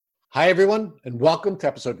Hi, everyone, and welcome to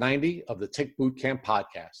episode 90 of the Tick Bootcamp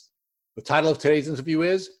podcast. The title of today's interview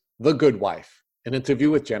is The Good Wife, an interview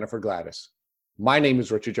with Jennifer Gladys. My name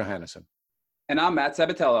is Richard Johannesson. And I'm Matt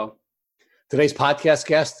Sabatello. Today's podcast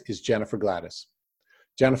guest is Jennifer Gladys.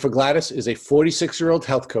 Jennifer Gladys is a 46-year-old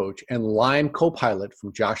health coach and Lime co-pilot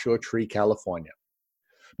from Joshua Tree, California.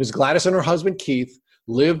 Ms. Gladys and her husband, Keith,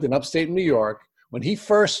 lived in upstate New York when he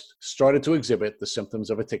first started to exhibit the symptoms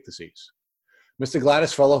of a tick disease. Mr.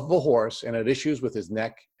 Gladys fell off of a horse and had issues with his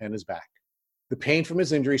neck and his back. The pain from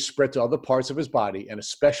his injury spread to other parts of his body and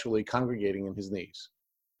especially congregating in his knees.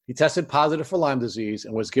 He tested positive for Lyme disease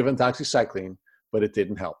and was given doxycycline, but it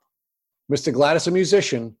didn't help. Mr. Gladys, a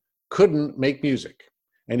musician, couldn't make music,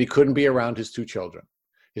 and he couldn't be around his two children.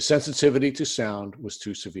 His sensitivity to sound was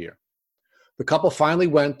too severe. The couple finally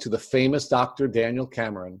went to the famous Dr. Daniel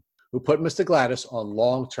Cameron, who put Mr. Gladys on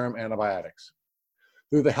long-term antibiotics.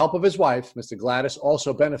 Through the help of his wife, Mr. Gladys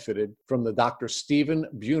also benefited from the Dr. Stephen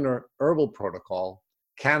Buhner herbal protocol,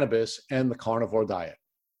 cannabis, and the carnivore diet.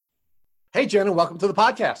 Hey, Jenna, welcome to the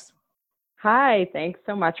podcast. Hi, thanks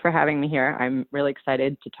so much for having me here. I'm really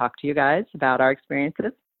excited to talk to you guys about our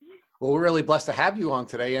experiences. Well, we're really blessed to have you on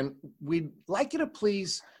today, and we'd like you to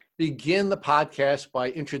please begin the podcast by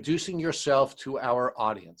introducing yourself to our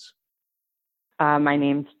audience. My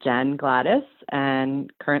name's Jen Gladys,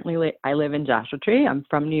 and currently I live in Joshua Tree. I'm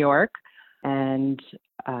from New York, and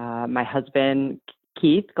my husband,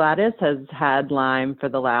 Keith Gladys, has had Lyme for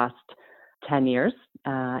the last 10 years,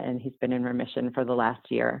 and he's been in remission for the last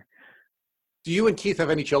year. Do you and Keith have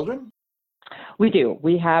any children? We do.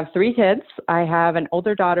 We have 3 kids. I have an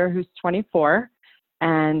older daughter who's 24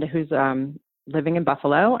 and who's living in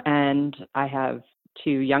Buffalo, and I have 2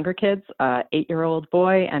 younger kids, an 8-year-old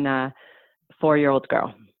boy and a 4-year-old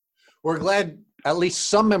girl. We're glad at least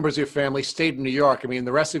some members of your family stayed in New York. I mean,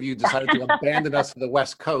 the rest of you decided to abandon us to the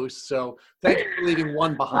West Coast. So thank you for leaving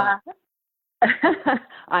one behind.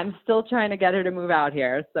 I'm still trying to get her to move out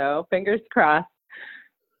here. So fingers crossed.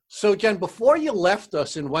 So Jen, before you left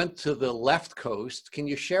us and went to the left coast, can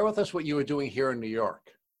you share with us what you were doing here in New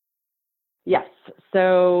York? Yes.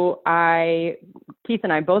 So Keith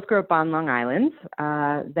and I both grew up on Long Island.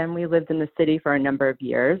 Then we lived in the city for a number of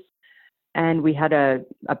years. And we had a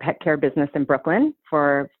pet care business in Brooklyn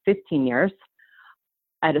for 15 years.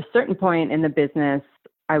 At a certain point in the business,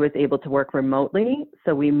 I was able to work remotely.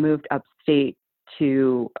 So we moved upstate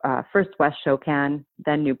to first West Shokan,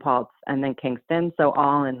 then New Paltz, and then Kingston. So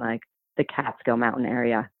all in like the Catskill Mountain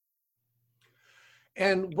area.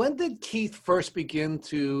 And when did Keith first begin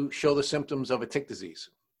to show the symptoms of a tick disease?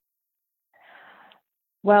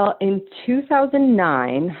 Well, in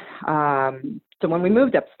 2009, so when we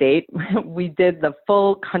moved upstate, we did the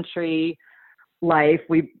full country life.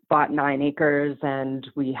 We bought 9 acres and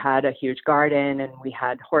we had a huge garden and we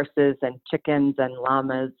had horses and chickens and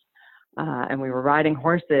llamas and we were riding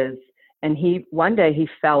horses. And one day he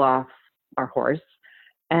fell off our horse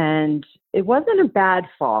and it wasn't a bad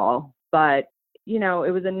fall, but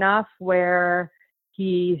it was enough where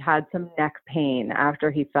he had some neck pain after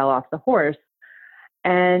he fell off the horse.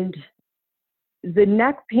 And the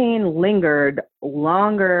neck pain lingered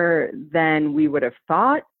longer than we would have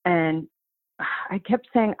thought. And I kept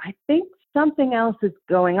saying, I think something else is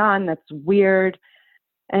going on that's weird.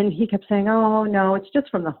 And he kept saying, oh, no, it's just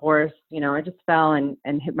from the horse. I just fell and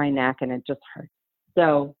hit my neck and it just hurt.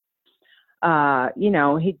 So,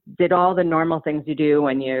 he did all the normal things you do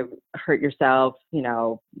when you hurt yourself,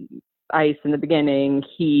 ice in the beginning,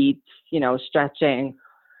 heat, stretching,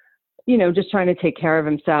 just trying to take care of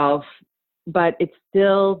himself. But it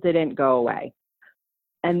still didn't go away.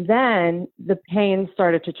 And then the pain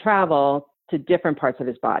started to travel to different parts of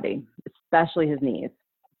his body, especially his knees.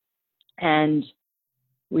 And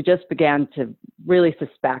we just began to really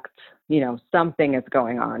suspect, something is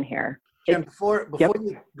going on here. And before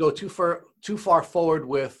you go too far forward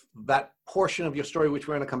with that portion of your story, which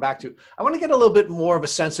we're going to come back to, I want to get a little bit more of a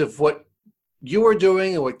sense of what you were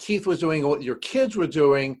doing and what Keith was doing and what your kids were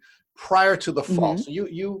doing prior to the fall. Mm-hmm.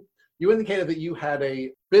 So you indicated that you had a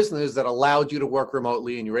business that allowed you to work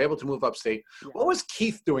remotely and you were able to move upstate. Yeah. What was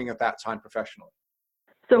Keith doing at that time professionally?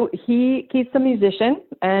 So Keith's a musician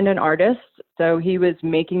and an artist. So he was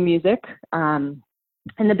making music. In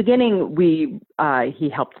the beginning, he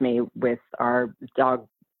helped me with our dog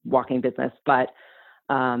walking business, but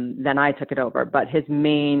then I took it over. But his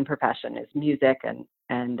main profession is music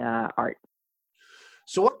and art.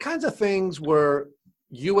 So what kinds of things were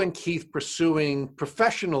you and Keith pursuing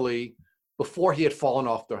professionally before he had fallen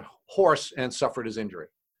off the horse and suffered his injury?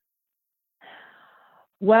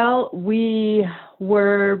 Well, we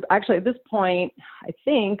were actually at this point, I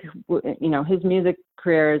think, his music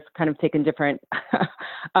career has kind of taken different,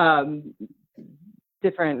 um,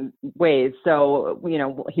 different ways. So,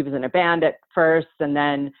 he was in a band at first, and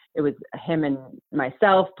then it was him and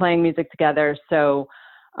myself playing music together. So,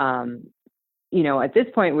 at this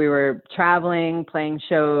point we were traveling, playing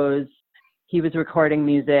shows. He was recording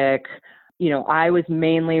music. I was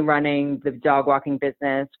mainly running the dog walking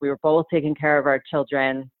business. We were both taking care of our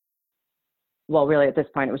children. Well, really at this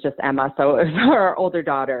point it was just Emma. So it was our older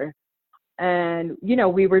daughter. And,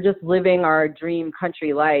 we were just living our dream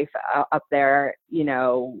country life up there, in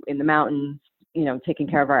the mountains, taking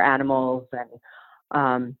care of our animals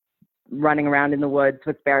and running around in the woods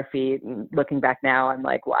with bare feet. And looking back now, I'm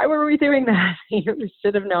like, why were we doing that? We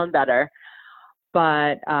should have known better.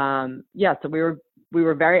 But so we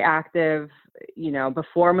were very active,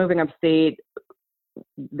 before moving upstate,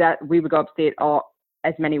 that we would go upstate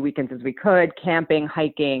as many weekends as we could, camping,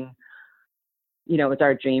 hiking. It was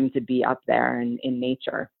our dream to be up there in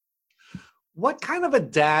nature. What kind of a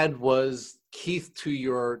dad was Keith to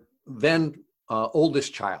your then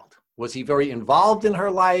oldest child? Was he very involved in her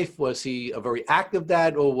life? Was he a very active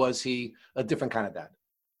dad, or was he a different kind of dad?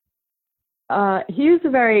 He was a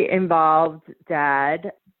very involved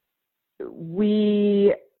dad.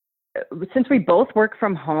 Since we both work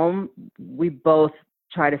from home, we both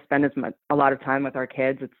try to spend a lot of time with our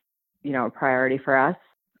kids. It's, a priority for us.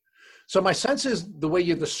 So my sense is the way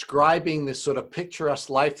you're describing this sort of picturesque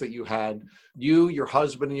life that you had, you, your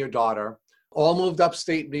husband, and your daughter all moved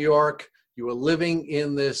upstate New York. You were living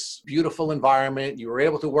in this beautiful environment. You were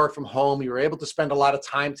able to work from home. You were able to spend a lot of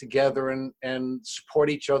time together and support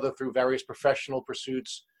each other through various professional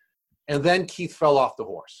pursuits. And then Keith fell off the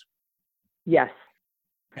horse. Yes.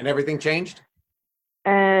 And everything changed?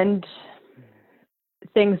 And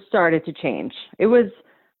things started to change. It was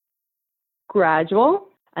gradual.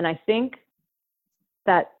 And I think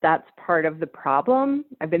that that's part of the problem.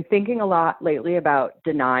 I've been thinking a lot lately about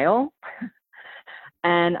denial.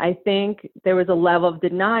 And I think there was a level of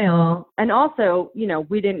denial. And also,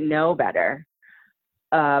 we didn't know better.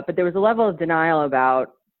 But there was a level of denial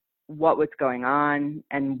about what was going on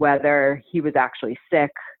and whether he was actually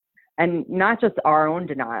sick. And not just our own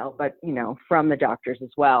denial, but, from the doctors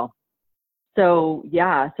as well. So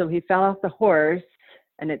he fell off the horse,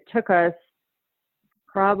 and it took us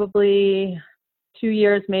probably 2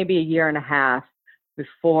 years, maybe a year and a half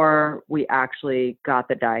before we actually got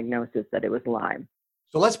the diagnosis that it was Lyme.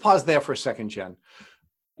 So let's pause there for a second, Jen.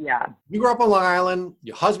 Yeah. You grew up on Long Island.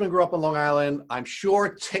 Your husband grew up on Long Island. I'm sure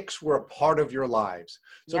ticks were a part of your lives.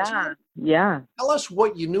 So tell us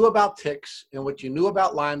what you knew about ticks and what you knew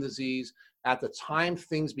about Lyme disease at the time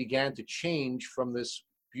things began to change from this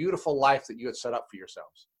beautiful life that you had set up for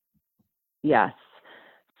yourselves. Yes.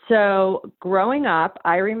 So growing up,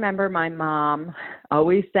 I remember my mom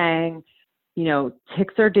always saying,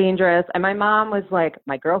 ticks are dangerous. And my mom was like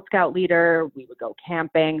my Girl Scout leader. We would go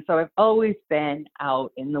camping. So I've always been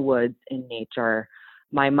out in the woods in nature.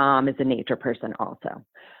 My mom is a nature person also.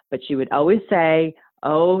 But she would always say,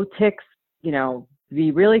 oh, ticks,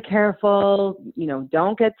 be really careful.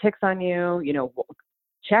 Don't get ticks on you.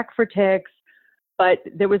 Check for ticks. But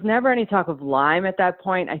there was never any talk of Lyme at that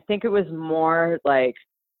point. I think it was more like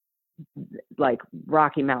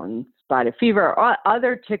Rocky Mountain spotted fever or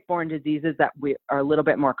other tick-borne diseases that are a little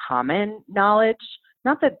bit more common knowledge.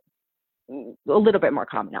 Not that a little bit more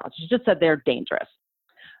common knowledge. It's just that they're dangerous.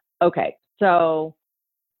 Okay, so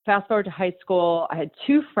fast forward to high school. I had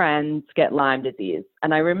 2 friends get Lyme disease,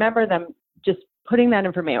 and I remember them just putting that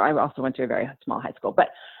information. I also went to a very small high school, but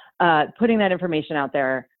putting that information out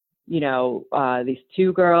there. These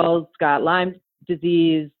 2 girls got Lyme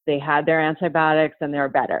disease. They had their antibiotics, and they were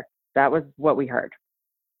better. That was what we heard.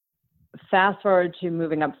 Fast forward to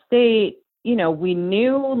moving upstate, we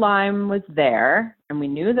knew Lyme was there and we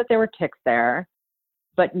knew that there were ticks there,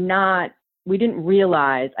 but we didn't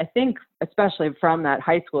realize, I think, especially from that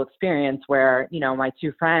high school experience where, my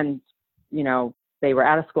 2 friends, they were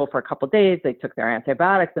out of school for a couple of days, they took their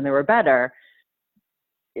antibiotics and they were better.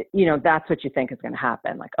 That's what you think is going to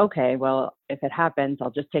happen. Like, okay, well, if it happens,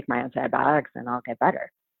 I'll just take my antibiotics and I'll get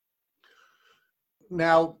better.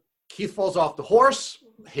 Now, Keith falls off the horse.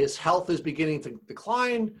 His health is beginning to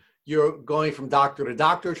decline. You're going from doctor to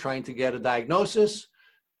doctor trying to get a diagnosis.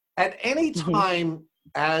 At any time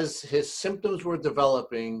as his symptoms were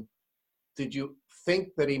developing, did you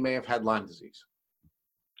think that he may have had Lyme disease?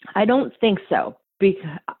 I don't think so. Because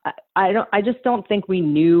I just don't think we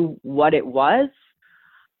knew what it was.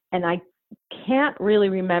 And I can't really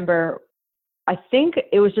remember. I think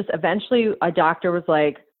it was just eventually a doctor was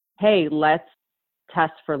like, hey, let's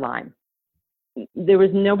test for Lyme. There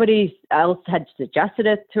was nobody else had suggested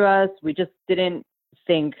it to us. We just didn't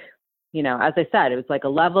think, as I said, it was like a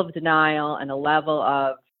level of denial and a level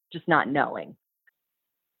of just not knowing.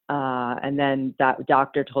 And then that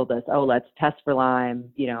doctor told us, oh, let's test for Lyme,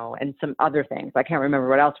 and some other things. I can't remember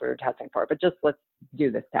what else we were testing for, but just let's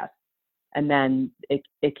do this test. And then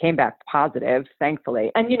it came back positive,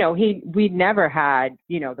 thankfully. And, we'd never had,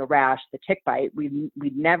 the rash, the tick bite. We'd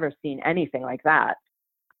never seen anything like that.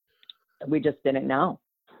 We just didn't know.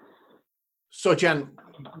 So, Jen,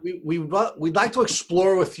 we'd like to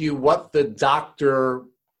explore with you what the doctor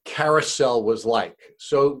carousel was like.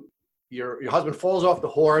 So your husband falls off the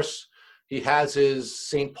horse. He has his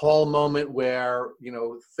St. Paul moment where,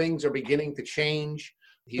 things are beginning to change.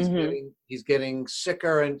 He's getting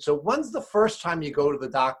sicker. And so when's the first time you go to the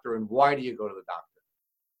doctor, and why do you go to the doctor?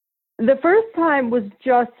 The first time was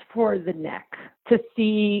just for the neck, to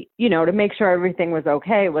see, to make sure everything was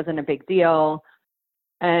okay. It wasn't a big deal.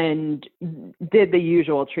 And did the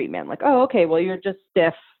usual treatment. Like, oh, okay, well, you're just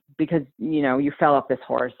stiff because, you fell off this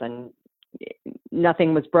horse and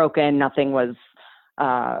nothing was broken. Nothing was,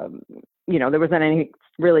 there wasn't any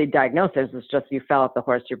really diagnosis. It's just you fell off the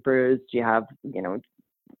horse, you're bruised, you have,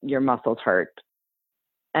 your muscles hurt.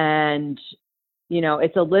 And,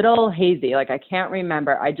 it's a little hazy. Like, I can't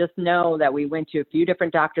remember. I just know that we went to a few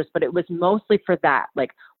different doctors, but it was mostly for that.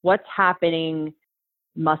 Like, what's happening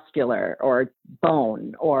muscular or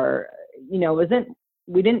bone or,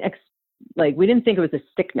 we didn't think it was a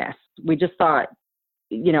sickness. We just thought,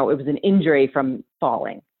 it was an injury from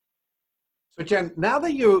falling. So, Jen, now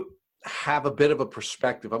that you have a bit of a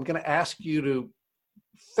perspective, I'm going to ask you to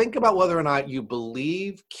think about whether or not you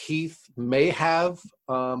believe Keith may have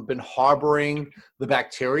been harboring the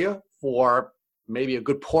bacteria for maybe a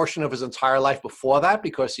good portion of his entire life before that,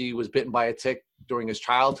 because he was bitten by a tick during his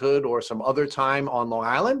childhood or some other time on Long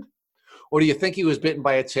Island? Or do you think he was bitten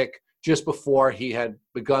by a tick just before he had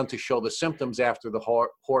begun to show the symptoms after the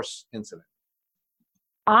horse incident?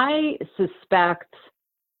 I suspect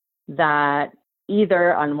that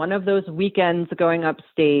either on one of those weekends going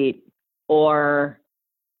upstate or,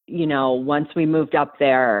 once we moved up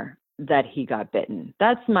there, that he got bitten.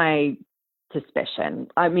 That's my suspicion.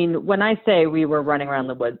 I mean, when I say we were running around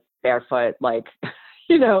the woods barefoot, like,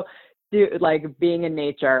 like being in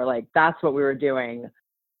nature, like that's what we were doing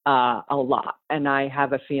a lot. And I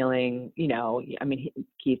have a feeling,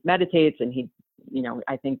 Keith meditates and he,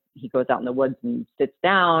 I think he goes out in the woods and sits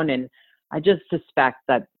down, and I just suspect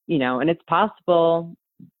that, and it's possible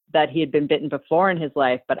that he had been bitten before in his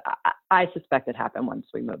life, but I suspect it happened once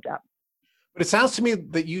we moved up. But it sounds to me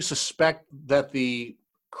that you suspect that the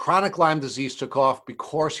chronic Lyme disease took off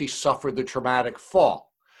because he suffered the traumatic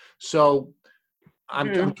fall. So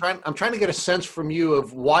I'm trying to get a sense from you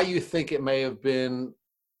of why you think it may have been,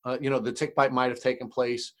 the tick bite might have taken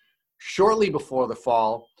place shortly before the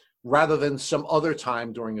fall rather than some other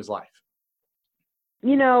time during his life.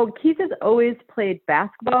 Keith has always played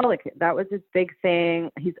basketball. Like, that was his big thing.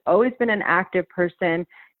 He's always been an active person.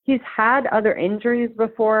 He's had other injuries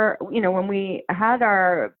before. When we had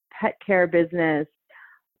our pet care business,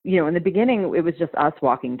 in the beginning, it was just us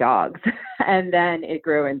walking dogs. And then it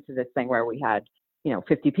grew into this thing where we had,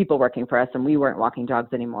 50 people working for us, and we weren't walking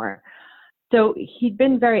dogs anymore. So he'd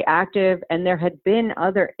been very active, and there had been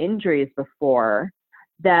other injuries before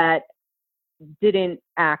that didn't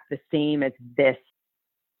act the same as this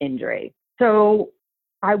injury. So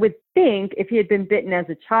I would think if he had been bitten as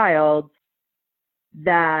a child,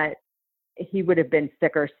 that he would have been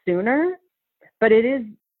sicker sooner. But it is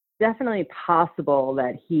definitely possible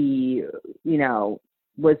that he,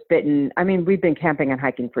 was bitten. I mean, we've been camping and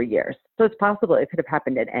hiking for years, so it's possible it could have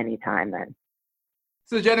happened at any time then.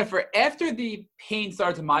 So Jennifer, after the pain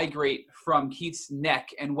started to migrate from Keith's neck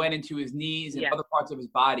and went into his knees and other parts of his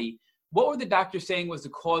body, what were the doctors saying was the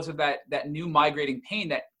cause of that new migrating pain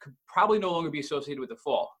that could probably no longer be associated with the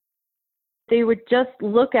fall? They would just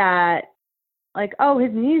look at, like, oh,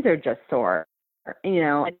 his knees are just sore.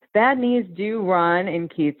 Bad knees do run in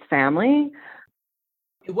Keith's family.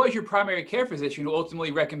 It was your primary care physician who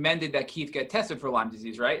ultimately recommended that Keith get tested for Lyme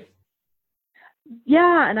disease, right?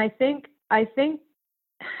 Yeah, and I think I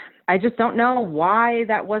just don't know why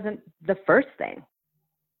that wasn't the first thing.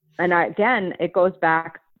 And again, it goes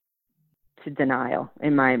back to denial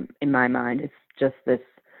in my mind. It's just this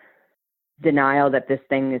denial that this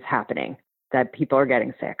thing is happening, that people are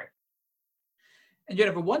getting sick. And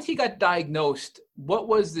Jennifer, once he got diagnosed, what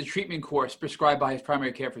was the treatment course prescribed by his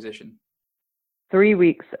primary care physician? 3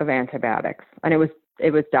 weeks of antibiotics, and it was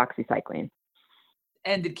doxycycline.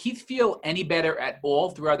 And did Keith feel any better at all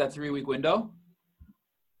throughout that 3-week window?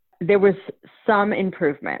 there was some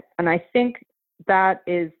improvement. And I think that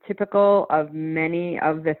is typical of many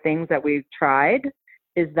of the things that we've tried,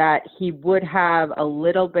 is that he would have a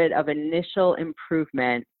little bit of initial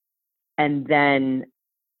improvement and then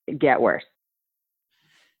get worse.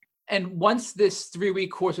 And once this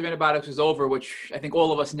 3-week course of antibiotics was over, which I think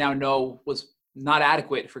all of us now know was not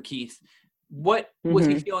adequate for Keith, what was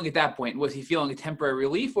he feeling at that point? Was he feeling a temporary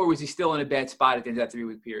relief, or was he still in a bad spot at the end of that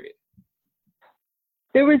 3-week period?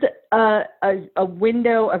 There was a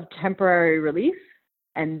window of temporary relief,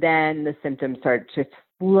 and then the symptoms started to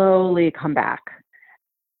slowly come back.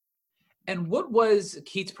 And what was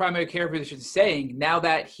Keith's primary care physician saying now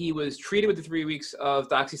that he was treated with the 3 weeks of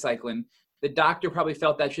doxycycline? The doctor probably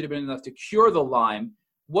felt that should have been enough to cure the Lyme.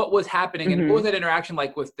 What was happening, and what was that interaction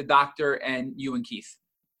like with the doctor and you and Keith?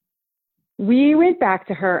 We went back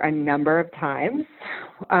to her a number of times,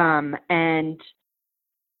 and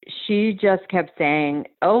she just kept saying,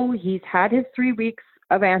 oh, he's had his 3 weeks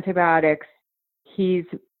of antibiotics. He's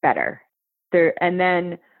better. And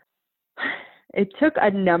then it took a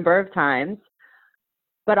number of times,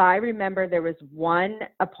 but I remember there was one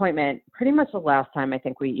appointment, pretty much the last time I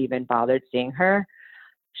think we even bothered seeing her.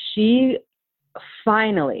 She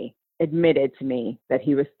finally admitted to me that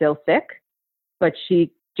he was still sick, but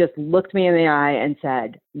she just looked me in the eye and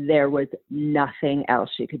said there was nothing else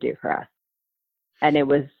she could do for us. And it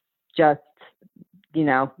was just,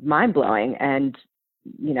 mind-blowing and,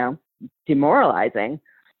 demoralizing.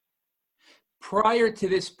 Prior to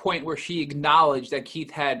this point where she acknowledged that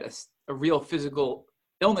Keith had a real physical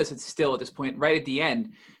illness, it's still at this point, right at the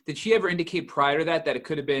end, did she ever indicate prior to that it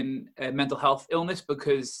could have been a mental health illness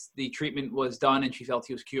because the treatment was done and she felt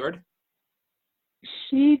he was cured?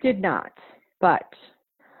 She did not, but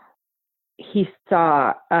he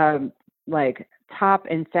saw top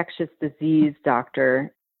infectious disease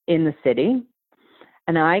doctor in the city,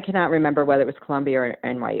 and I cannot remember whether it was Columbia or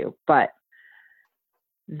NYU, but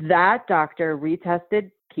that doctor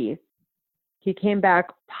retested Keith. He came back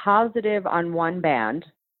positive on one band,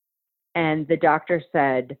 and the doctor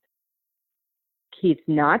said, Keith's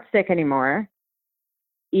not sick anymore.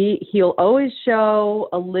 He'll always show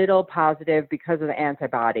a little positive because of the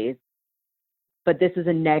antibodies, but this is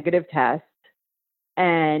a negative test,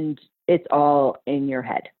 and it's all in your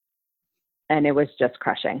head. And it was just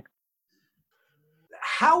crushing.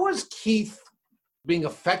 How was Keith being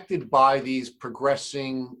affected by these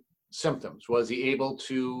progressing symptoms? Was he able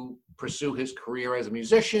to pursue his career as a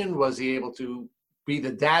musician? Was he able to be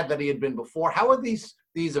the dad that he had been before? How are these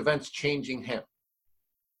events changing him?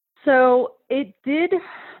 So it did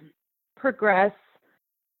progress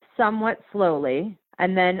somewhat slowly.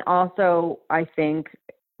 And then also, I think,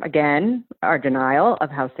 again, our denial of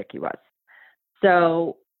how sick he was.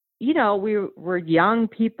 So, we were young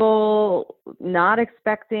people, not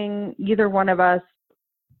expecting either one of us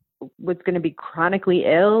was going to be chronically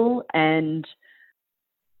ill. And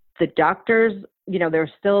the doctors,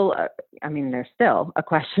 there's still a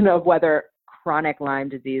question of whether chronic Lyme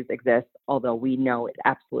disease exists, although we know it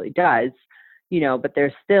absolutely does, but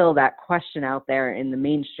there's still that question out there in the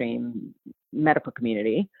mainstream medical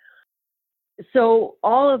community. So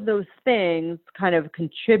all of those things kind of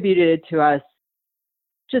contributed to us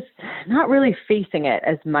just not really facing it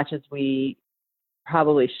as much as we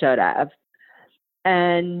probably should have.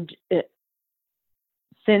 And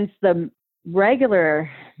since the regular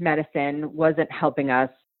medicine wasn't helping us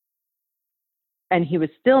and he was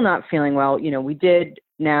still not feeling well, we did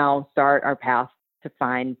now start our path to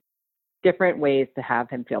find different ways to have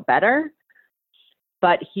him feel better.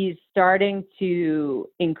 But he's starting to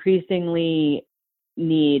increasingly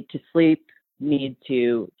need to sleep, need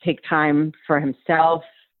to take time for himself,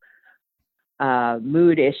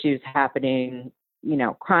 mood issues happening,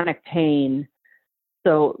 chronic pain.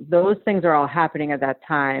 So those things are all happening at that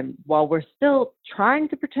time while we're still trying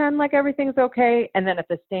to pretend like everything's okay, and then at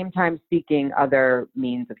the same time seeking other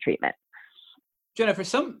means of treatment. Jennifer,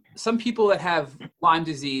 some people that have Lyme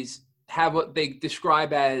disease have what they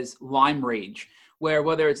describe as Lyme rage, where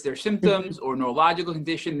whether it's their symptoms or neurological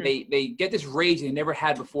condition, they get this rage they never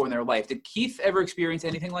had before in their life. Did Keith ever experience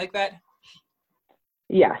anything like that?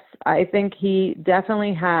 Yes, I think he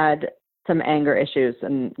definitely had some anger issues.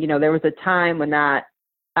 And, there was a time when that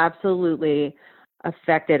absolutely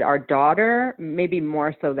affected our daughter, maybe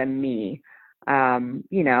more so than me.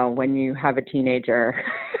 When you have a teenager,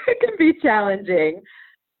 it can be challenging.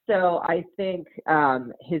 So I think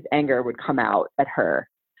his anger would come out at her.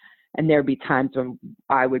 And there'd be times when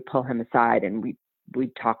I would pull him aside and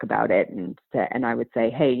we'd talk about it. And I would say,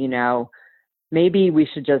 hey, maybe we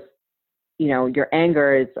should just, your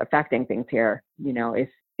anger is affecting things here.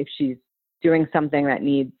 If she's doing something that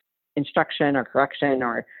needs instruction or correction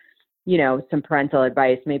or, some parental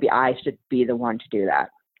advice, maybe I should be the one to do that.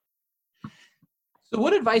 So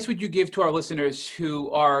what advice would you give to our listeners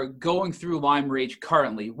who are going through Lyme rage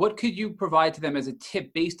currently? What could you provide to them as a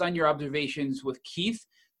tip based on your observations with Keith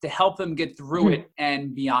to help them get through it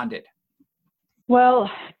and beyond it? Well,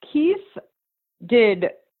 Keith did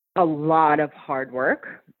a lot of hard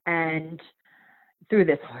work and through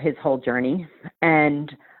his whole journey.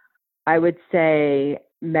 And I would say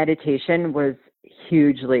meditation was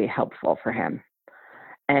hugely helpful for him.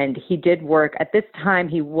 And he did work, at this time,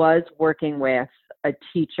 he was working with a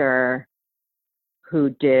teacher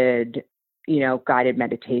who did, guided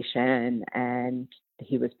meditation, and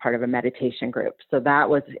he was part of a meditation group. So that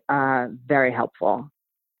was very helpful.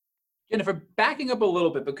 Jennifer, backing up a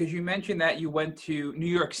little bit, because you mentioned that you went to New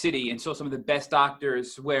York City and saw some of the best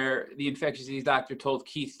doctors where the infectious disease doctor told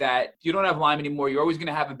Keith that you don't have Lyme anymore. You're always going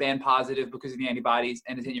to have a band positive because of the antibodies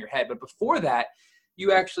and it's in your head. But before that,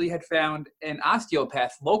 you actually had found an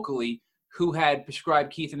osteopath locally who had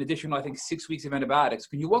prescribed Keith an additional, I think, 6 weeks of antibiotics.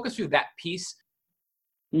 Can you walk us through that piece?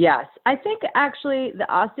 Yes. I think actually the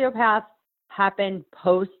osteopath happened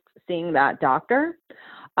post seeing that doctor.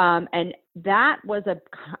 And that was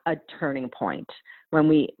a turning point when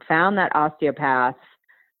we found that osteopath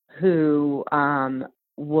who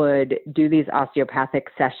would do these osteopathic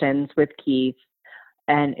sessions with Keith,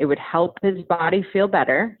 and it would help his body feel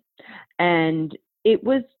better. And it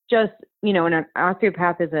was just, and an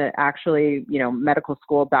osteopath is actually, medical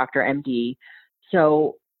school doctor, MD.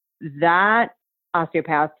 So that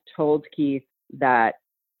osteopath told Keith that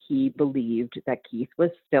he believed that Keith was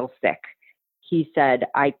still sick. He said,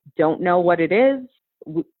 I don't know what it is,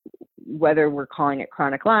 whether we're calling it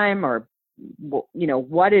chronic Lyme or,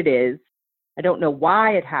 what it is. I don't know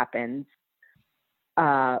why it happens.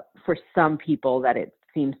 For some people that it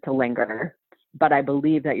seems to linger, but I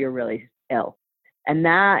believe that you're really ill. And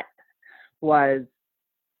that was,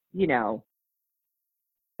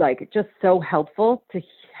 just so helpful to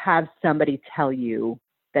have somebody tell you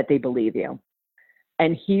that they believe you.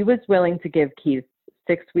 And he was willing to give Keith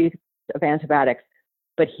 6 weeks of antibiotics,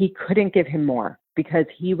 but he couldn't give him more because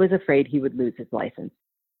he was afraid he would lose his license.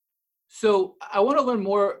 So I want to learn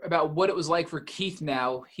more about what it was like for Keith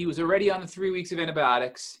now. He was already on the 3 weeks of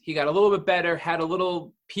antibiotics. He got a little bit better, had a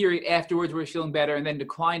little period afterwards where he was feeling better, and then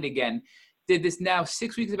declined again. Did this now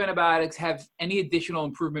 6 weeks of antibiotics have any additional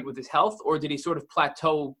improvement with his health, or did he sort of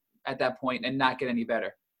plateau at that point and not get any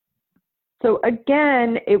better? So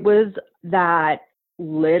again, it was that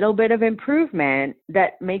little bit of improvement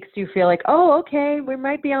that makes you feel like, oh, okay, we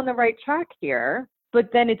might be on the right track here, but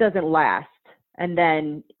then it doesn't last. And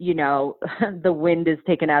then, the wind is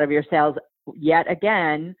taken out of your sails yet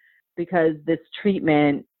again, because this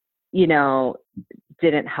treatment,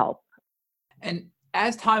 didn't help. And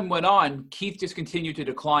as time went on, Keith just continued to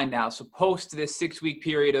decline now. So post this 6 week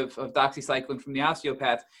period of doxycycline from the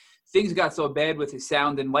osteopath, things got so bad with his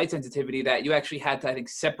sound and light sensitivity that you actually had to, I think,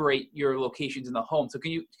 separate your locations in the home. So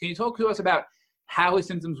can you talk to us about how his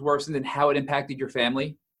symptoms worsened and how it impacted your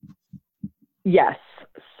family? Yes.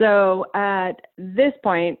 So at this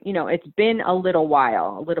point, it's been a little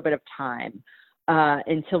while, a little bit of time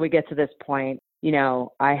until we get to this point.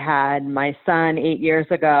 I had my son 8 years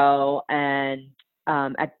ago, and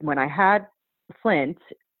when I had Flint,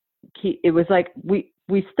 it was like we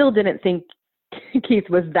still didn't think Keith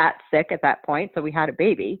was that sick at that point, so we had a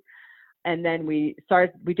baby. And then we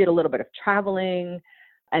did a little bit of traveling,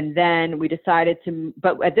 and then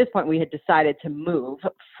but at this point we had decided to move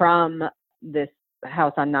from this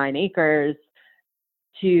house on 9 acres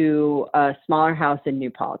to a smaller house in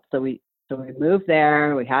New Paltz. So we moved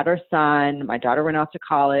there, we had our son, my daughter went off to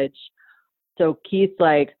college. So Keith's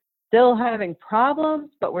still having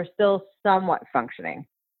problems, but we're still somewhat functioning.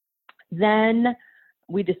 Then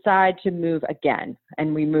we decide to move again,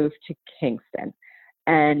 and we moved to Kingston.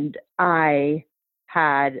 And I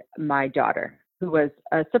had my daughter, who was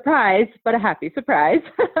a surprise, but a happy surprise.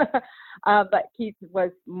 But Keith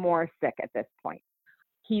was more sick at this point.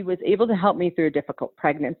 He was able to help me through a difficult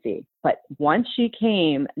pregnancy. But once she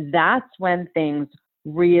came, that's when things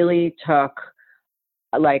really took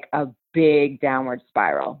a big downward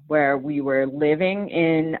spiral, where we were living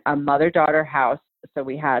in a mother-daughter house. So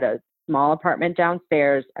we had a small apartment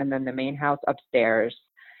downstairs and then the main house upstairs.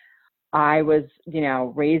 I was,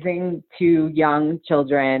 raising 2 young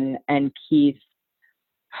children, and Keith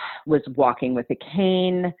was walking with a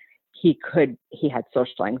cane. He had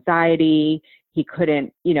social anxiety. He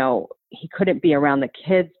couldn't be around the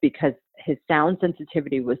kids because his sound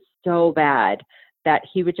sensitivity was so bad that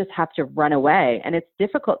he would just have to run away. And it's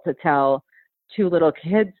difficult to tell 2 little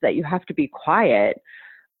kids that you have to be quiet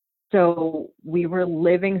So we were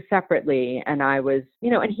living separately, and I was,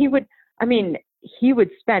 and he would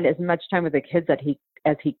spend as much time with the kids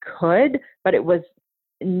as he could, but it was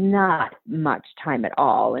not much time at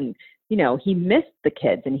all. And, he missed the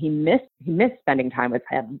kids, and he missed spending time with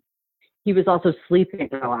him. He was also sleeping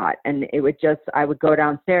a lot, and I would go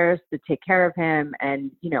downstairs to take care of him,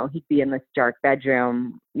 and, he'd be in this dark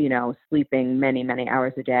bedroom, sleeping many, many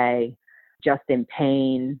hours a day, just in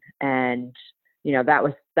pain. And, that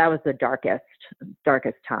was the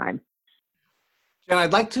darkest time. And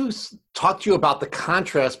I'd like to talk to you about the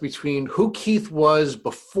contrast between who Keith was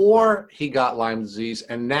before he got Lyme disease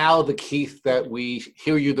and now the Keith that we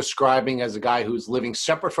hear you describing as a guy who's living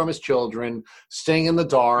separate from his children, staying in the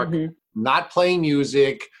dark, not playing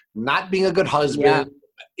music, not being a good husband.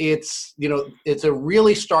 Yeah. It's a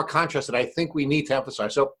really stark contrast that I think we need to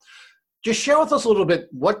emphasize. So just share with us a little bit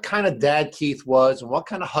what kind of dad Keith was and what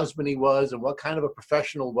kind of husband he was and what kind of a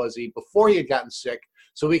professional was he before he had gotten sick,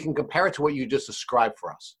 so we can compare it to what you just described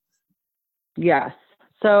for us. Yes.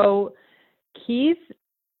 So Keith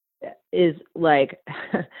is like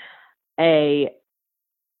a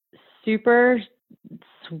super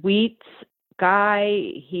sweet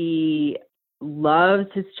guy. He loves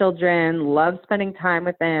his children, loves spending time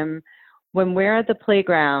with them. When we're at the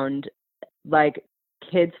playground, like,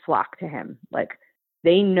 kids flock to him. Like,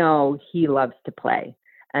 they know he loves to play,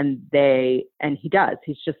 and he does.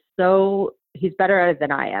 He's better at it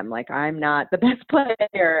than I am. Like, I'm not the best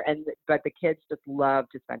player, but the kids just love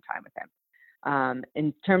to spend time with him.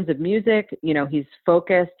 In terms of music, he's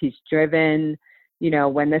focused, he's driven.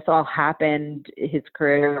 When this all happened, his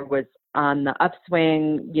career was on the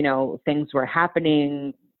upswing, things were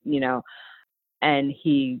happening, and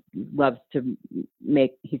he loves to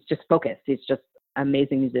he's just focused. He's just an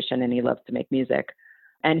amazing musician, and he loves to make music.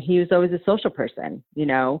 And he was always a social person,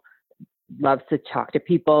 loves to talk to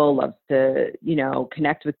people, loves to,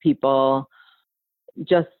 connect with people,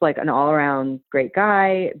 just like an all around great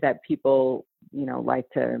guy that people, like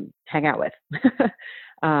to hang out with.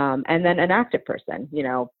 And then an active person,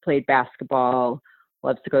 played basketball,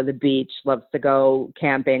 loves to go to the beach, loves to go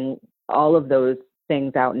camping, all of those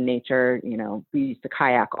things out in nature. We used to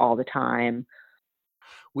kayak all the time.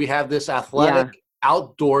 We have this athletic,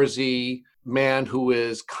 outdoorsy man who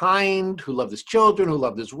is kind, who loved his children, who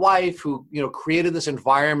loved his wife, who, created this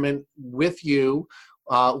environment with you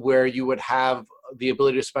where you would have the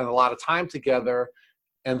ability to spend a lot of time together,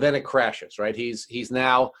 and then it crashes, right? He's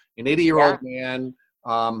now an 80-year-old man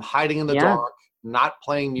hiding in the dark, not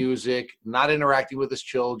playing music, not interacting with his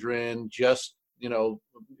children, just,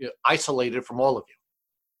 isolated from all of you.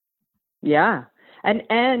 Yeah.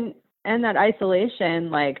 And that isolation,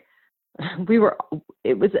 like,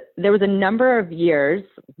 there was a number of years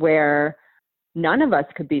where none of us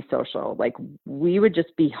could be social. Like, we would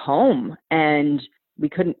just be home, and we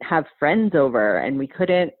couldn't have friends over, and we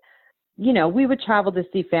couldn't, we would travel to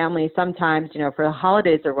see family sometimes, for the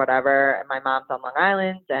holidays or whatever. And my mom's on Long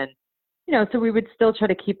Island, and, so we would still try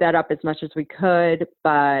to keep that up as much as we could.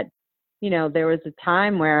 But, there was a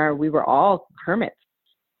time where we were all hermits.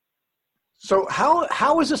 So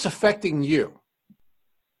how is this affecting you?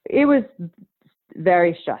 It was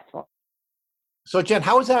very stressful. So Jen,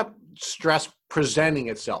 how is that stress presenting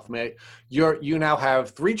itself? You now have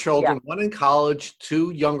 3 children, 1 in college,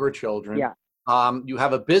 2 younger children. Yeah. You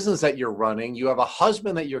have a business that you're running. You have a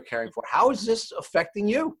husband that you're caring for. How is this affecting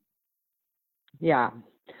you? Yeah.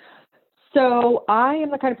 So I am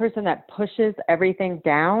the kind of person that pushes everything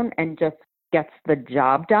down and just gets the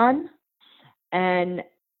job done. And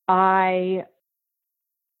I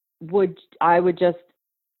would just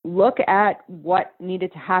look at what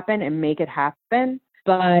needed to happen and make it happen,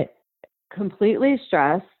 but completely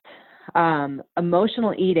stressed,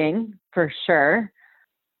 emotional eating for sure,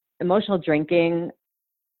 emotional drinking.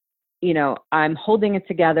 I'm holding it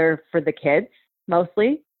together for the kids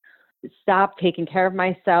mostly. Stop taking care of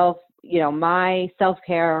myself. My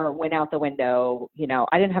self-care went out the window.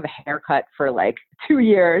 I didn't have a haircut for like 2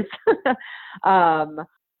 years.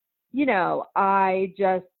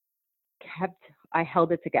 I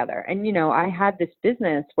held it together. And, I had this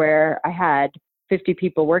business where I had 50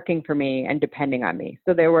 people working for me and depending on me.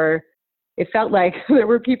 So it felt like there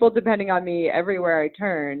were people depending on me everywhere I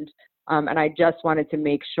turned. And I just wanted to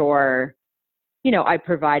make sure, I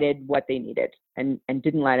provided what they needed and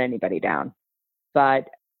didn't let anybody down. But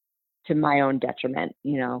to my own detriment,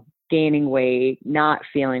 gaining weight, not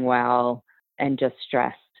feeling well, and just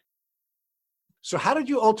stressed. So how did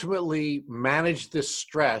you ultimately manage this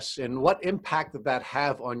stress, and what impact did that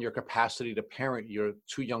have on your capacity to parent your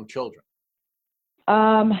 2 young children?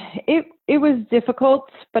 It was difficult,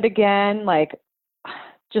 but again, like,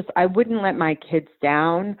 I wouldn't let my kids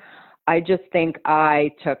down. I just think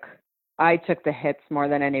I took the hits more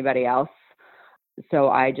than anybody else. So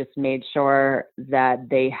I just made sure that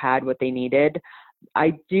they had what they needed.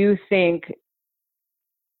 I do think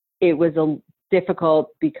it was difficult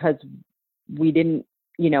because we didn't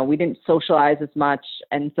socialize as much.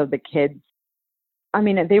 And so the kids, I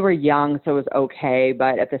mean, they were young, so it was okay.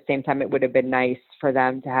 But at the same time, it would have been nice for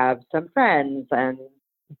them to have some friends and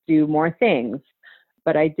do more things.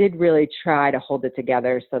 But I did really try to hold it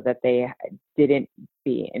together so that they didn't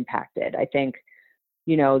be impacted. I think,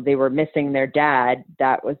 they were missing their dad.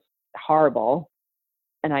 That was horrible.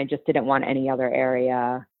 And I just didn't want any other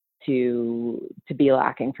area to be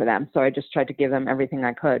lacking for them. So I just tried to give them everything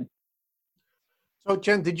I could. So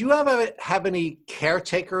Jen, did you have any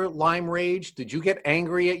caretaker Lyme rage? Did you get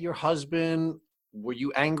angry at your husband? Were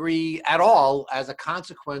you angry at all as a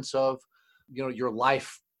consequence of, your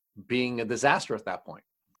life being a disaster at that point?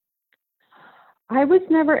 I was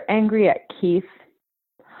never angry at Keith.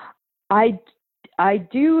 I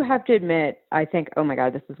do have to admit, I think, oh my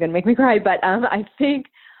God, this is going to make me cry, but I think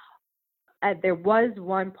there was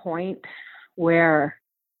one point where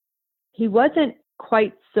he wasn't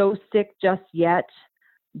quite so sick just yet,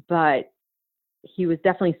 but he was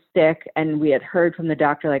definitely sick, and we had heard from the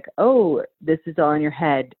doctor, like, oh, this is all in your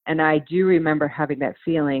head. And I do remember having that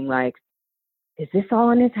feeling like, is this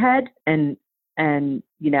all in his head? And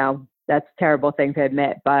that's a terrible thing to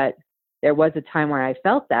admit, but there was a time where I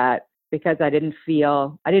felt that because I didn't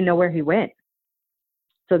know where he went.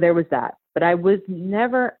 So there was that, but I was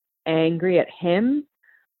never angry at him.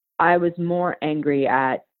 I was more angry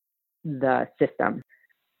at the system.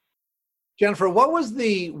 Jennifer, what was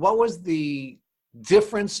the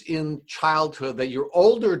difference in childhood that your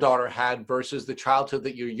older daughter had versus the childhood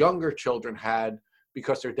that your younger children had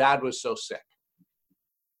because their dad was so sick?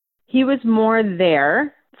 He was more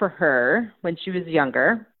there for her when she was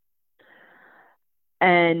younger.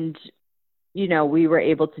 And, we were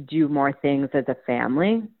able to do more things as a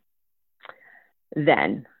family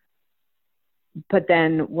then. But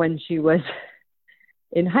then when she was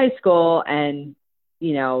in high school and,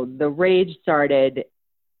 the rage started,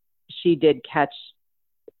 she did catch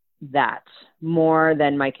that more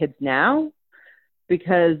than my kids now,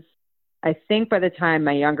 because I think by the time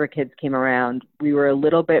my younger kids came around, we were a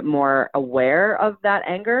little bit more aware of that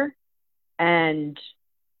anger and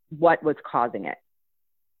what was causing it.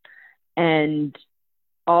 And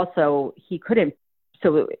also he couldn't,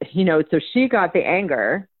 so she got the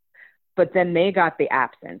anger, but then they got the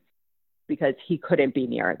absence because he couldn't be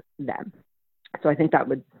near them. So I think that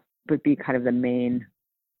would be kind of the main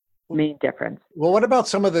difference. Well, what about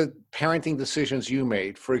some of the parenting decisions you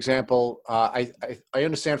made? For example, I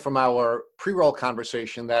understand from our pre-roll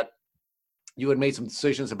conversation that you had made some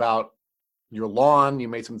decisions about your lawn, you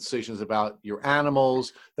made some decisions about your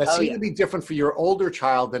animals that seemed to be different for your older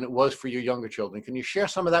child than it was for your younger children. Can you share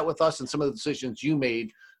some of that with us and some of the decisions you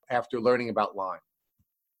made after learning about Lyme?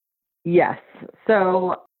 Yes.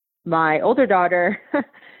 So my older daughter,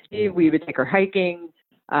 we would take her hiking.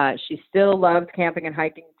 She still loves camping and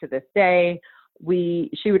hiking to this day.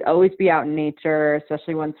 She would always be out in nature,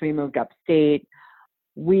 especially once we moved upstate.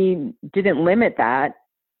 We didn't limit that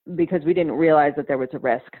because we didn't realize that there was a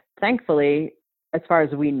risk. Thankfully, as far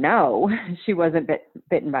as we know, she wasn't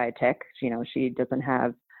bitten by a tick. She doesn't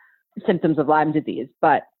have symptoms of Lyme disease,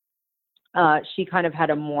 but she kind of had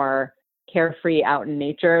a more carefree out in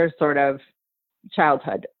nature sort of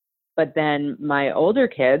childhood. But then my older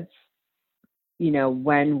kids,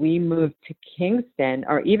 when we moved to Kingston,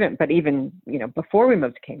 or even before we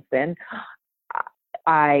moved to Kingston,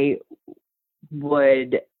 I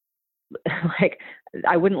would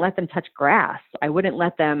I wouldn't let them touch grass. I wouldn't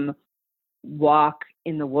let them walk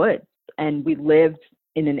in the woods. And we lived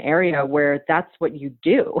in an area where that's what you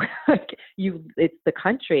do. It's the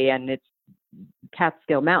country and it's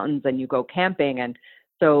Catskill Mountains and you go camping. And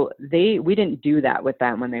so we didn't do that with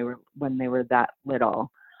them when they were that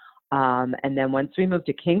little. And then once we moved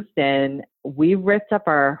to Kingston, we ripped up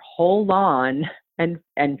our whole lawn and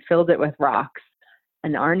filled it with rocks.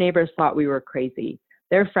 And our neighbors thought we were crazy.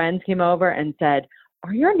 Their friends came over and said,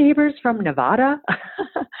 "Are your neighbors from Nevada?"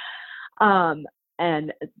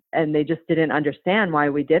 And they just didn't understand why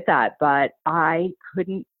we did that. But I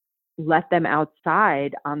couldn't let them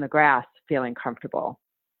outside on the grass feeling comfortable.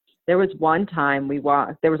 There was one time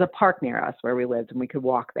there was a park near us where we lived and we could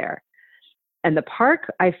walk there. And the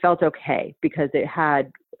park, I felt okay because it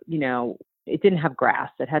had, it didn't have grass.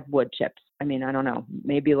 It had wood chips. I mean, I don't know,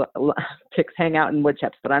 maybe chicks hang out in wood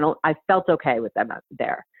chips, but I felt okay with them out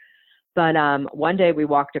there. But one day we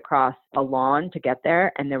walked across a lawn to get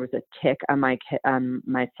there, and there was a tick on my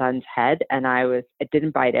son's head, and it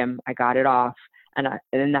didn't bite him. I got it off, and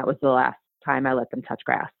then that was the last time I let them touch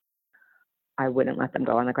grass. I wouldn't let them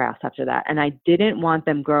go on the grass after that. And I didn't want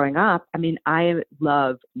them growing up. I mean, I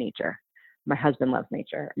love nature. My husband loves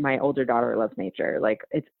nature. My older daughter loves nature. Like,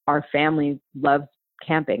 our family loves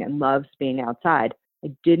camping and loves being outside. I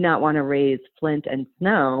did not want to raise Flint and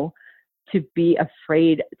Snow to be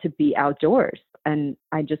afraid to be outdoors. And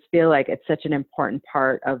I just feel like it's such an important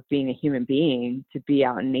part of being a human being to be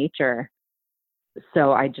out in nature.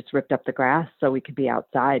 So I just ripped up the grass so we could be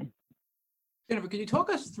outside. Jennifer, could you talk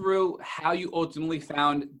us through how you ultimately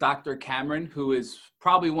found Dr. Cameron, who is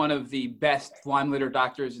probably one of the best Lyme litter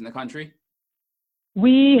doctors in the country?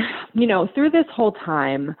 We, through this whole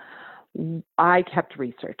time, I kept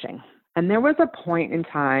researching. And there was a point in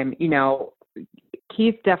time,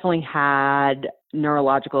 Keith definitely had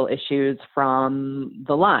neurological issues from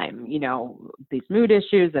the Lyme, these mood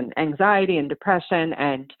issues and anxiety and depression.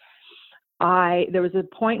 And there was a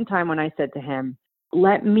point in time when I said to him,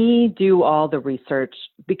 let me do all the research,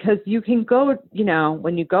 because you can go,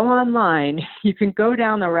 when you go online, you can go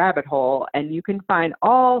down the rabbit hole and you can find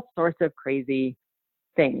all sorts of crazy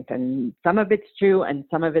things. And some of it's true and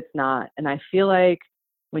some of it's not. And I feel like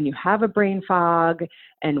when you have a brain fog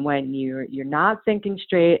and when you're not thinking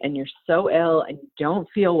straight and you're so ill and you don't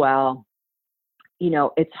feel well,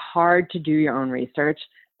 it's hard to do your own research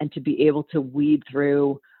and to be able to weed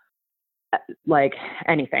through like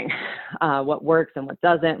anything, what works and what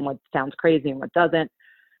doesn't, and what sounds crazy and what doesn't.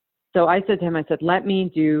 So I said to him, let me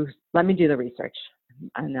do the research.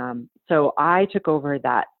 And so I took over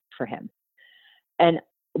that for him. And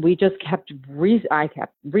we just I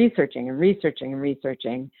kept researching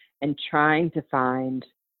and trying to find,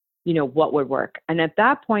 what would work. And at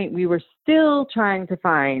that point, we were still trying to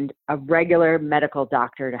find a regular medical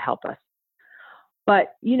doctor to help us.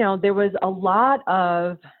 But, there was a lot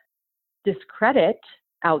of discredit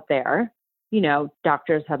out there.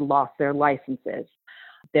 Doctors had lost their licenses.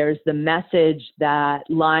 There's the message that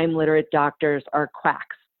Lyme literate doctors are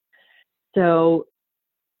quacks. So,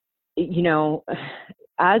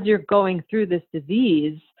 as you're going through this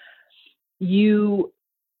disease, you're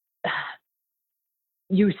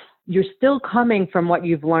still coming from what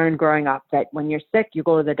you've learned growing up, that when you're sick, you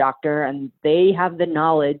go to the doctor and they have the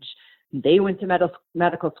knowledge. They went to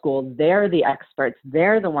medical school. They're the experts.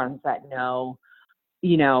 They're the ones that know,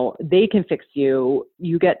 they can fix you.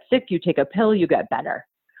 You get sick, you take a pill, you get better.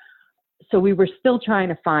 So we were still trying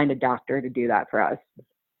to find a doctor to do that for us.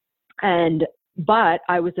 But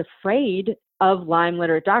I was afraid of Lyme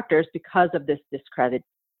literate doctors because of this discredit,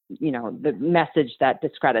 the message that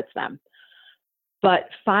discredits them. But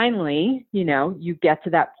finally, you get to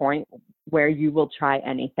that point where you will try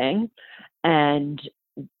anything. And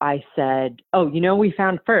I said, we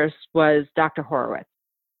found first was Dr. Horowitz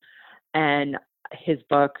and his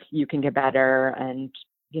book, You Can Get Better. And,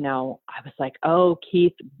 I was like,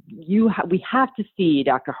 Keith, we have to see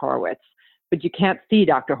Dr. Horowitz, but you can't see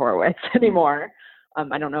Dr. Horowitz anymore.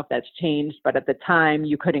 I don't know if that's changed, but at the time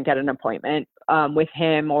you couldn't get an appointment with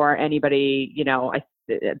him or anybody.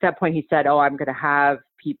 At that point he said, I'm going to have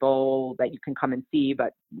people that you can come and see,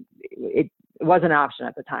 but it wasn't an option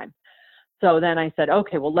at the time. So then I said,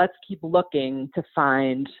 okay, well, let's keep looking to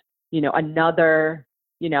find, another,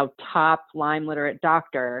 top Lyme literate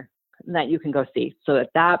doctor that you can go see. So at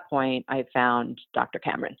that point I found Dr.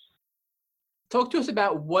 Cameron. Talk to us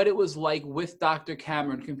about what it was like with Dr.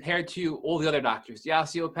 Cameron compared to all the other doctors, the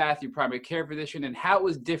osteopath, your primary care physician, and how it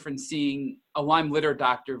was different seeing a Lyme litter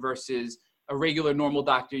doctor versus a regular normal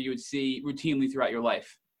doctor you would see routinely throughout your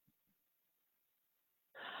life.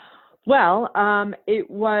 Well, it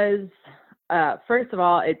was, first of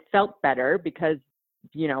all, it felt better because,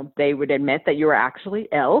 they would admit that you were actually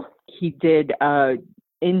ill. He did a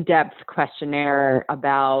in-depth questionnaire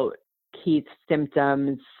about Keith's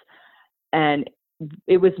symptoms. And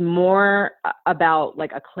it was more about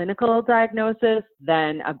like a clinical diagnosis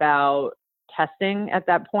than about testing at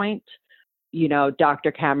that point.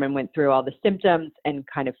 Dr. Cameron went through all the symptoms and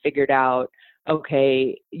kind of figured out,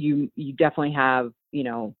 okay, you definitely have,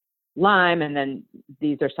 Lyme, and then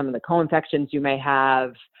these are some of the co-infections you may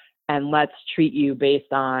have, and let's treat you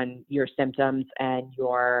based on your symptoms and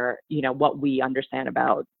your, what we understand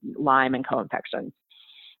about Lyme and co-infections.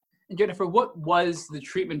 And Jennifer, what was the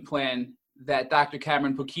treatment plan that Dr.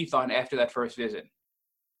 Cameron put Keith on after that first visit?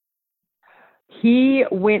 He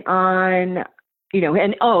went on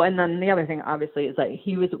and then the other thing obviously is that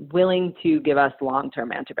he was willing to give us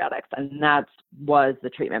long-term antibiotics, and that was the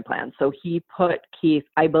treatment plan. So he put Keith,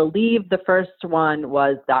 I believe the first one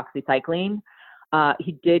was doxycycline.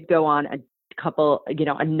 He did go on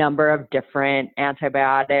a number of different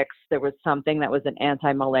antibiotics. There was something that was an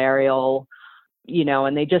anti-malarial,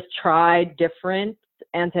 and they just tried different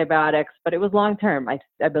antibiotics, but it was long-term.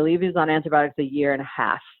 I believe he was on antibiotics a year and a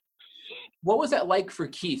half. What was that like for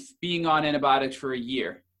Keith, being on antibiotics for a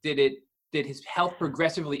year? Did his health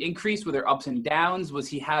progressively increase? Were there ups and downs? Was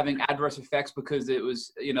he having adverse effects because it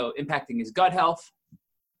was, impacting his gut health?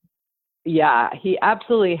 Yeah, he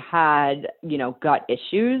absolutely had, gut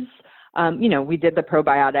issues. We did the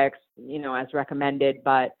probiotics, as recommended,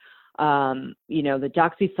 but, the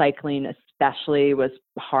doxycycline especially was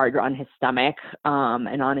hard on his stomach,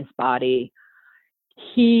 and on his body.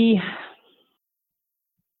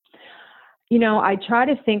 I try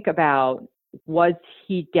to think about, was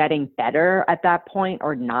he getting better at that point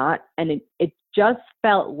or not? And it just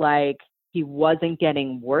felt like he wasn't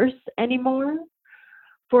getting worse anymore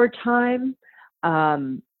for a time.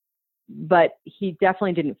 But he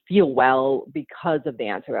definitely didn't feel well because of the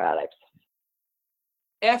antibiotics.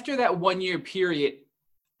 After that 1 year period,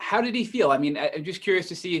 how did he feel? I mean, I'm just curious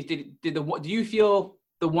to see, do you feel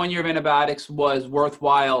the 1 year of antibiotics was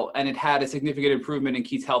worthwhile and it had a significant improvement in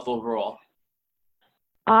Keith's health overall?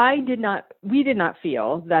 We did not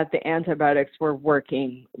feel that the antibiotics were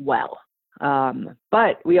working well.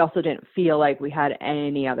 But we also didn't feel like we had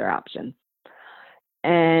any other options.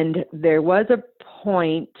 And there was a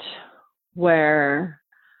point where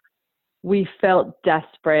we felt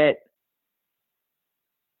desperate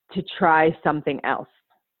to try something else.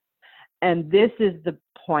 And this is the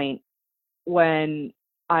point when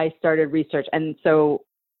I started research. And so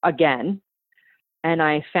again, and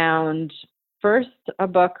I found first a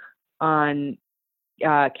book on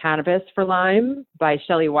cannabis for Lyme by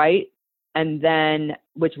Shelley White, and then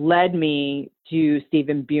which led me to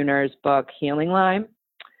Stephen Buhner's book, Healing Lyme.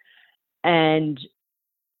 And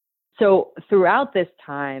so throughout this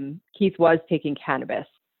time, Keith was taking cannabis.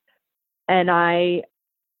 And I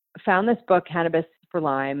found this book, Cannabis for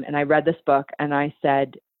Lyme, and I read this book and I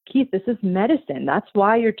said, Keith, this is medicine. That's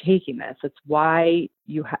why you're taking this. It's why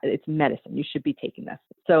it's medicine. You should be taking this.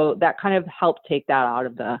 So that kind of helped take that out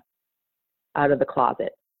of the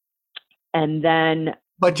closet. And then,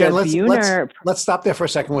 but Jen, let's stop there for a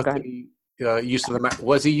second with the use of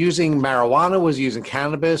was he using marijuana? Was he using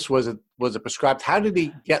cannabis? Was it prescribed? How did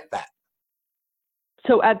he get that?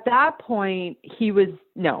 So at that point, he was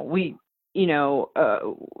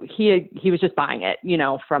just buying it,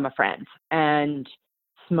 from a friend and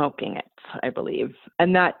smoking it, I believe.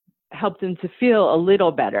 And that helped him to feel a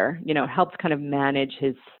little better, helped kind of manage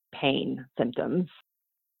his pain symptoms.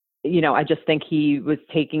 I just think he was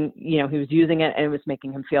he was using it and it was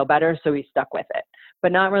making him feel better. So he stuck with it,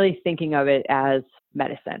 but not really thinking of it as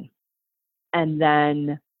medicine. And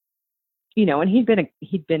then, and he'd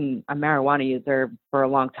been a marijuana user for a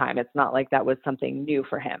long time. It's not like that was something new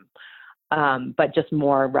for him, but just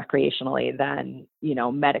more recreationally than,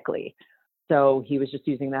 medically. So he was just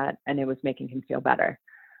using that and it was making him feel better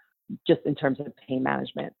just in terms of pain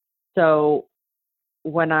management. So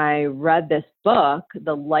when I read this book,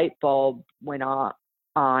 the light bulb went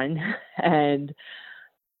on and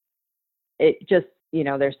it just,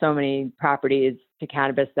 there's so many properties to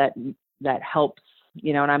cannabis that helps,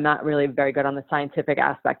 and I'm not really very good on the scientific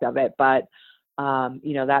aspect of it, but,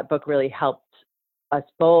 that book really helped us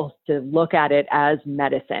both to look at it as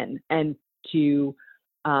medicine and to,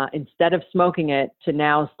 instead of smoking it, to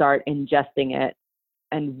now start ingesting it.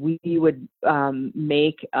 And we would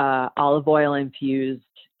make olive oil infused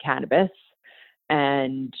cannabis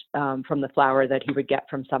and from the flower that he would get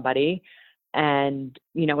from somebody. And,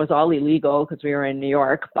 it was all illegal because we were in New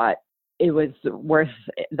York, but it was worth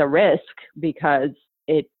the risk because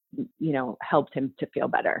it, helped him to feel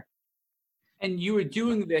better. And you were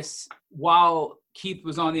doing this while Keith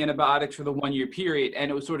was on the antibiotics for the 1 year period,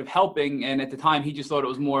 and it was sort of helping. And at the time, he just thought it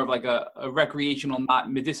was more of like a recreational,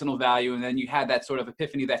 not medicinal value. And then you had that sort of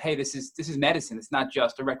epiphany that, hey, this is medicine. It's not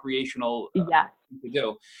just a recreational thing to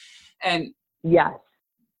do. And yes,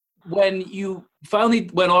 when you finally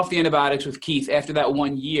went off the antibiotics with Keith after that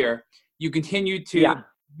 1 year, you continued to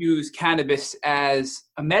use cannabis as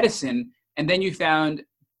a medicine, and then you found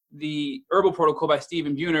the herbal protocol by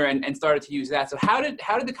Stephen Buhner and started to use that. So how did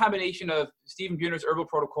the combination of Stephen Buhner's herbal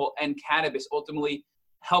protocol and cannabis ultimately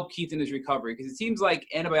help Keith in his recovery? Because it seems like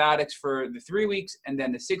antibiotics for the 3 weeks and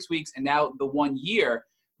then the 6 weeks and now the 1 year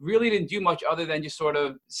really didn't do much other than just sort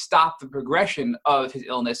of stop the progression of his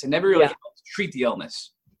illness and never really helped treat the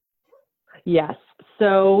illness. Yes.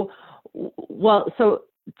 So, so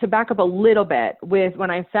to back up a little bit,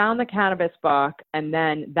 when I found the cannabis book, and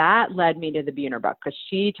then that led me to the Buhner book, because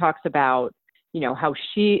she talks about, how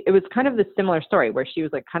it was kind of the similar story where she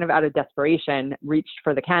was like kind of out of desperation, reached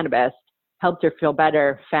for the cannabis, helped her feel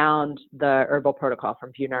better, found the herbal protocol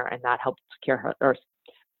from Buhner, and that helped cure her, or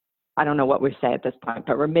I don't know what we say at this point,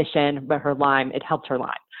 but remission, but her Lyme, it helped her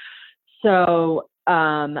Lyme. So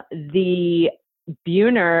the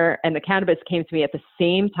Buhner and the cannabis came to me at the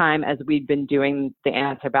same time as we'd been doing the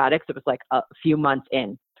antibiotics. It was like a few months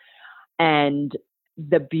in. And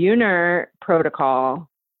the Buhner protocol,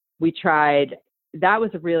 we tried, that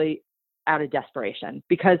was really out of desperation,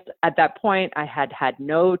 because at that point I had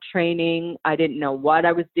no training. I didn't know what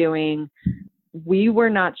I was doing. We were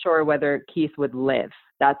not sure whether Keith would live.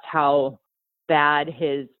 That's how bad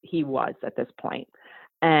he was at this point.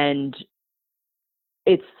 And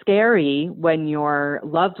it's scary when your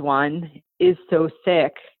loved one is so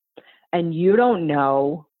sick and you don't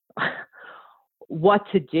know what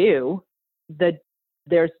to do.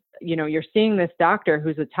 You're seeing this doctor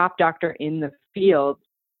who's a top doctor in the field,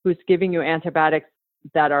 who's giving you antibiotics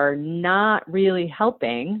that are not really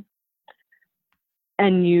helping,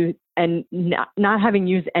 and not having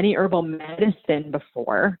used any herbal medicine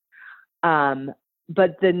before.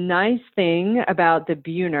 But the nice thing about the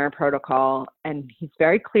Buhner protocol, and he's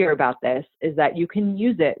very clear about this, is that you can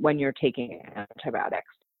use it when you're taking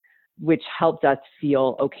antibiotics, which helped us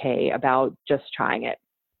feel okay about just trying it.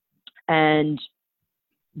 And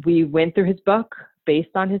we went through his book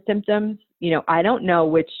based on his symptoms. I don't know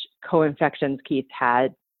which co-infections Keith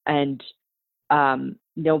had, and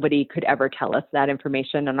nobody could ever tell us that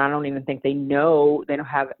information. And I don't even think they don't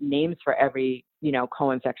have names for every,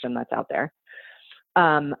 co-infection that's out there.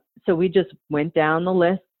 So we just went down the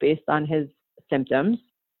list based on his symptoms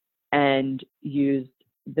and used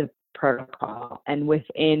the protocol. And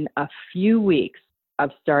within a few weeks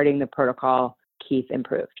of starting the protocol, Keith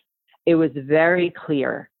improved. It was very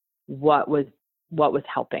clear what was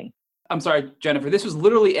helping. I'm sorry, Jennifer, this was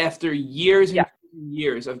literally after years and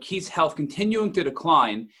years of Keith's health continuing to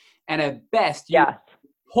decline. And at best, you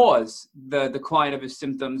pause the decline of his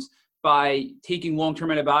symptoms by taking long-term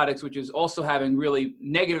antibiotics, which is also having really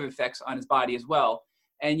negative effects on his body as well.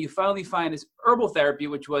 And you finally find this herbal therapy,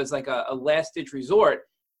 which was like a last-ditch resort,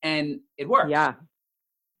 and it works. Yeah.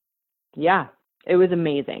 It was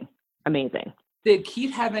amazing. Did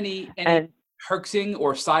Keith have any herxing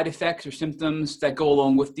or side effects or symptoms that go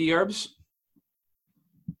along with the herbs?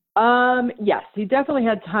 Yes, he definitely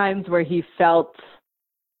had times where he felt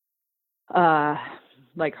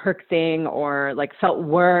like herxing, or like felt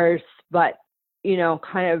worse, but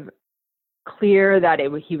kind of clear that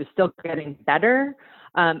he was still getting better.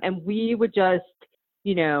 And we would just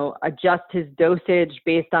adjust his dosage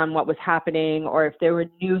based on what was happening, or if there were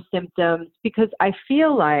new symptoms, because I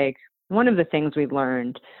feel like one of the things we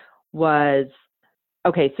learned was,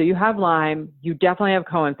 okay, so you have Lyme, you definitely have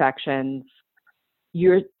co-infections.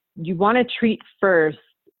 You want to treat first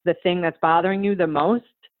the thing that's bothering you the most,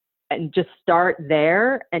 and just start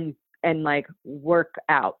there and like work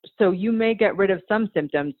out. So you may get rid of some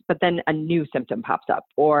symptoms, but then a new symptom pops up,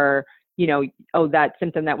 or, that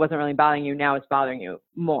symptom that wasn't really bothering you now is bothering you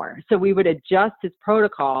more. So we would adjust his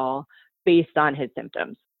protocol based on his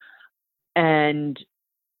symptoms. And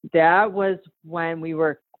that was when we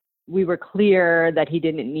were clear that he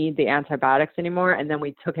didn't need the antibiotics anymore. And then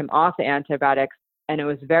we took him off the antibiotics, and it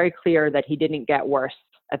was very clear that he didn't get worse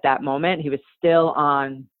at that moment. He was still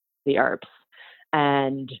on the herbs.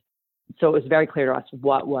 And so it was very clear to us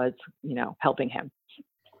what was, helping him.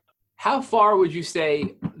 How far would you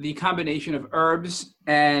say the combination of herbs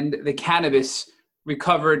and the cannabis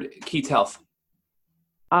recovered Keith's health?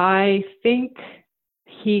 I think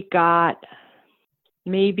he got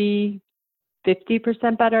maybe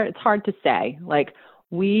 50% better. It's hard to say. Like,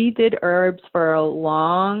 we did herbs for a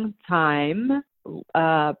long time,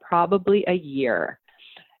 probably a year.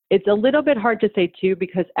 It's a little bit hard to say too,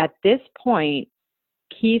 because at this point,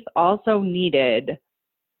 Keith also needed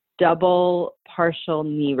double partial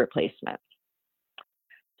knee replacement.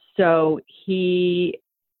 So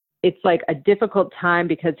it's like a difficult time,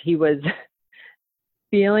 because he was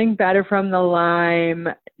feeling better from the Lyme,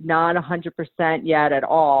 not 100% yet at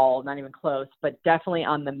all, not even close, but definitely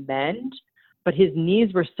on the mend. But his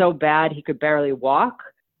knees were so bad he could barely walk.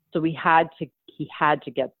 So he had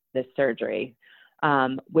to get this surgery,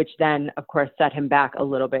 which then, of course, set him back a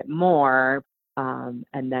little bit more.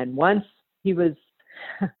 And then once he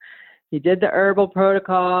did the herbal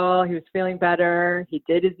protocol, he was feeling better. He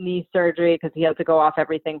did his knee surgery because he had to go off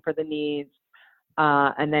everything for the knees.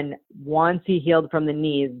 And then once he healed from the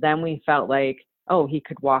knees, then we felt like, oh, he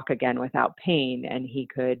could walk again without pain, and he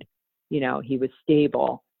could, he was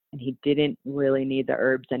stable, and he didn't really need the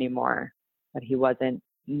herbs anymore, but he wasn't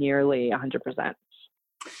nearly 100%.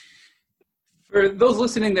 For those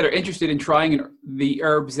listening that are interested in trying the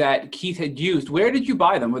herbs that Keith had used, where did you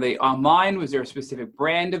buy them? Were they online? Was there a specific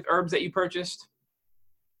brand of herbs that you purchased?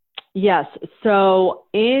 Yes. So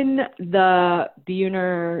in the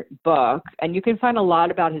Buhner book, and you can find a lot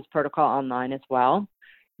about his protocol online as well,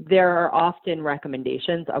 there are often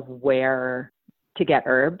recommendations of where to get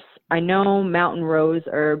herbs. I know Mountain Rose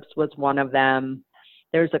Herbs was one of them.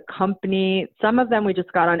 There's a company, some of them we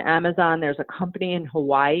just got on Amazon. There's a company in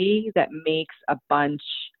Hawaii that makes a bunch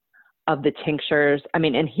of the tinctures. I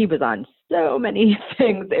mean, and he was on so many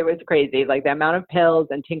things. It was crazy. Like the amount of pills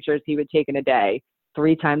and tinctures he would take in a day,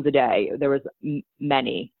 3 times a day. There was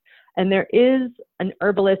many. And there is an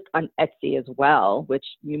herbalist on Etsy as well, which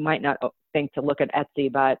you might not think to look at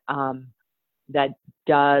Etsy, but that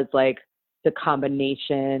does like the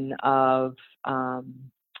combination of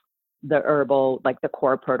the herbal, like the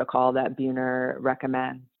core protocol that Buhner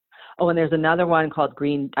recommends. Oh, and there's another one called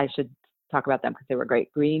I should talk about them because they were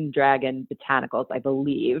great. Green Dragon Botanicals, I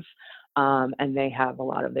believe. And they have a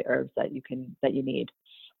lot of the herbs that you need.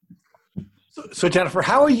 So Jennifer,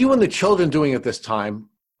 how are you and the children doing at this time?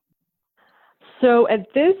 So at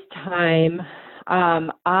this time,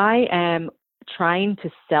 I am trying to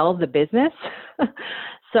sell the business.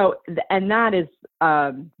 And that is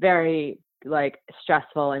very like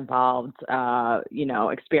stressful, involved,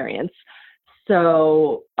 experience.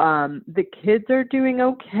 So the kids are doing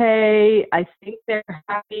okay. I think they're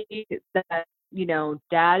happy that,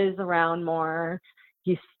 dad is around more.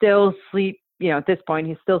 He's still at this point,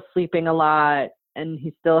 he's still sleeping a lot, and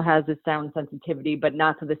he still has his sound sensitivity, but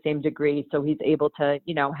not to the same degree. So he's able to,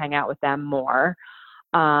 hang out with them more.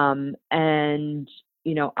 And,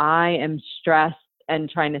 I am stressed and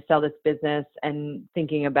trying to sell this business and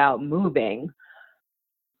thinking about moving.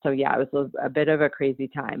 So yeah, it was a bit of a crazy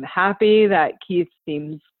time. Happy that Keith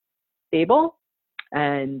seems stable,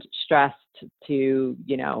 and stressed to,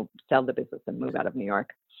 sell the business and move out of New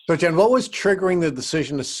York. So Jen, what was triggering the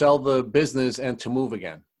decision to sell the business and to move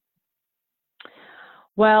again?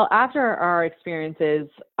 Well, after our experiences,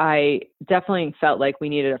 I definitely felt like we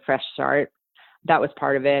needed a fresh start. That was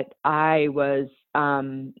part of it. I was,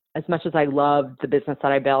 as much as I loved the business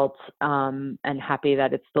that I built, and happy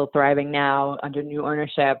that it's still thriving now under new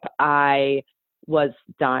ownership, I was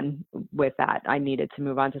done with that. I needed to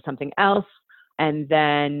move on to something else. And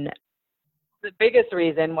then the biggest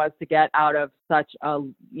reason was to get out of such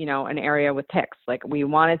an area with ticks. Like we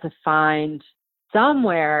wanted to find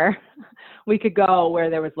somewhere we could go where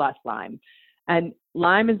there was less Lyme. And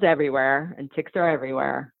Lyme is everywhere and ticks are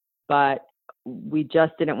everywhere, but we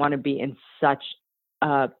just didn't want to be in such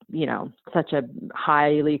a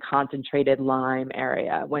highly concentrated Lyme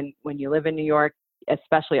area. When you live in New York,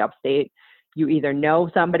 especially upstate, you either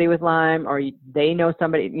know somebody with Lyme or they know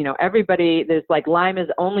somebody, everybody, there's like Lyme is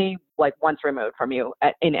only like once removed from you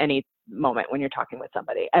in any moment when you're talking with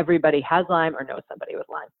somebody. Everybody has Lyme or knows somebody with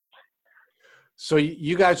Lyme. So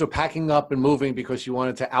you guys were packing up and moving because you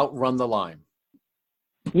wanted to outrun the Lyme.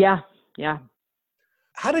 Yeah.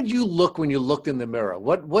 How did you look when you looked in the mirror?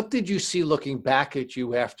 What did you see looking back at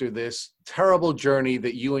you after this terrible journey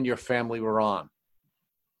that you and your family were on?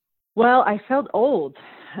 Well, I felt old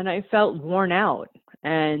and I felt worn out,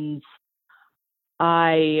 and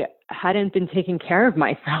I hadn't been taking care of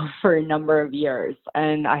myself for a number of years,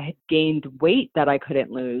 and I had gained weight that I couldn't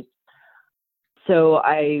lose. So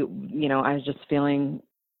I was just feeling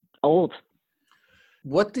old.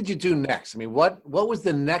 What did you do next? I mean, what was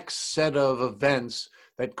the next set of events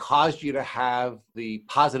that caused you to have the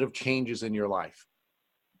positive changes in your life?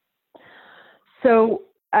 So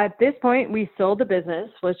at this point, we sold the business,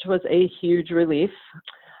 which was a huge relief.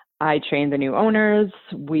 I trained the new owners.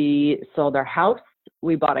 We sold our house.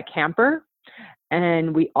 We bought a camper,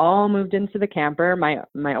 and we all moved into the camper.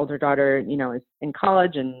 My older daughter, is in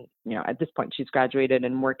college, and at this point she's graduated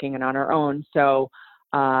and working and on her own. So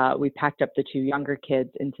we packed up the 2 younger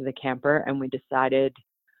kids into the camper, and we decided,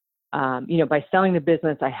 by selling the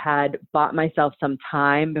business, I had bought myself some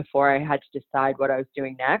time before I had to decide what I was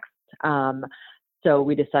doing next. So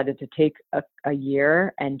we decided to take a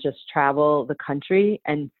year and just travel the country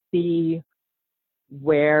and see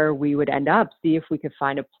where we would end up, see if we could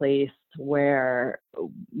find a place where,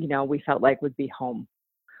 we felt like would be home.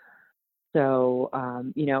 So,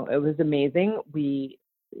 it was amazing. We,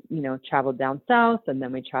 traveled down south, and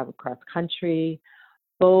then we traveled cross country.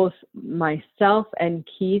 Both myself and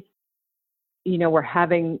Keith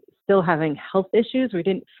were still having health issues. We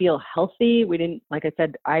didn't feel healthy. Like I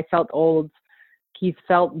said, I felt old. Keith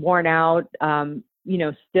felt worn out.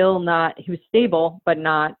 Still not, he was stable, but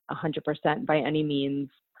not 100% by any means.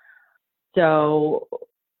 So,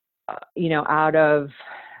 out of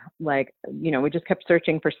we just kept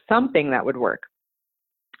searching for something that would work.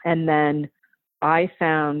 And then I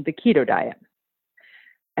found the keto diet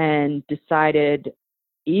and decided,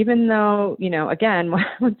 even though, again,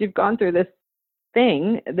 once you've gone through this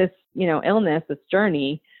thing, this, illness, this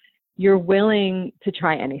journey, you're willing to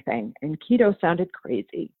try anything. And keto sounded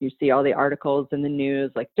crazy. You see all the articles in the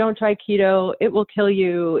news, like, don't try keto. It will kill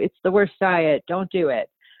you. It's the worst diet. Don't do it.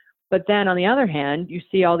 But then on the other hand, you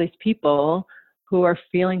see all these people who are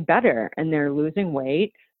feeling better and they're losing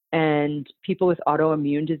weight, and people with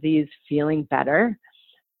autoimmune disease feeling better.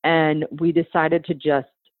 And we decided to just,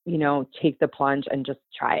 take the plunge and just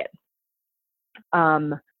try it.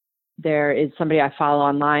 There is somebody I follow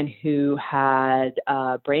online who had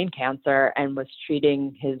brain cancer and was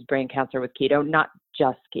treating his brain cancer with keto, not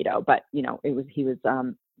just keto, but, he was,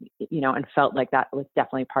 and felt like that was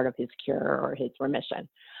definitely part of his cure or his remission.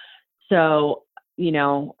 So,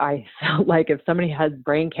 I felt like if somebody has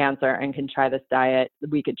brain cancer and can try this diet,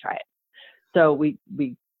 we could try it. So we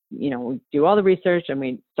do all the research and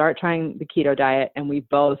we start trying the keto diet, and we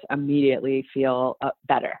both immediately feel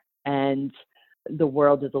better. And the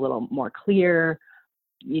world is a little more clear.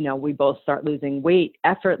 We both start losing weight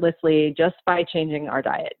effortlessly just by changing our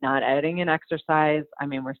diet, not adding in exercise. I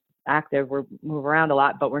mean, we're active, we move around a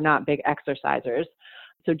lot, but we're not big exercisers.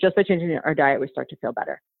 So just by changing our diet, we start to feel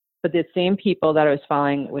better. But the same people that I was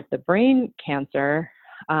following with the brain cancer,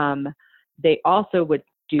 they also would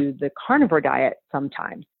do the carnivore diet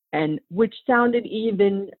sometimes, and which sounded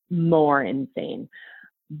even more insane.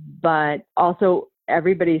 But also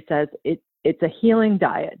everybody says it's a healing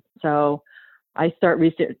diet. So I start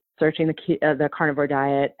researching the carnivore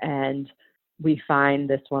diet, and we find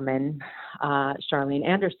this woman, Charlene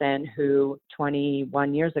Anderson, who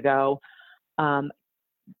 21 years ago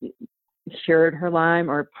cured her Lyme,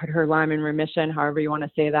 or put her Lyme in remission, however you want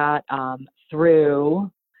to say that, through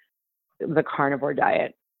the carnivore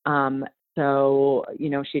diet. So,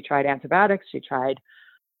 she tried antibiotics, she tried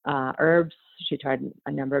herbs, she tried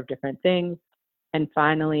a number of different things. And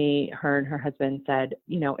finally, her and her husband said,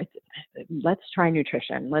 let's try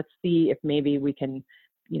nutrition. Let's see if maybe we can,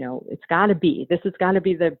 this has got to be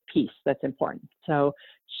the piece that's important. So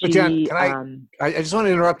Jen, I just want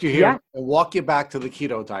to interrupt you here and walk you back to the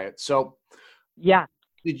keto diet. So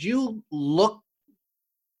did you look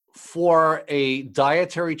for a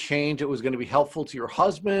dietary change that was going to be helpful to your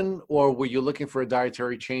husband, or were you looking for a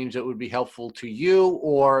dietary change that would be helpful to you,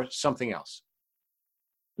 or something else?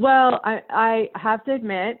 Well, I have to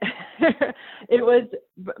admit, it was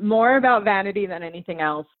more about vanity than anything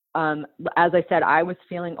else. As I said, I was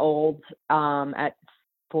feeling old at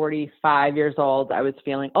 45 years old. I was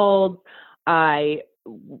feeling old. I,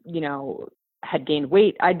 had gained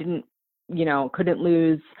weight. I didn't, couldn't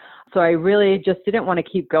lose. So I really just didn't want to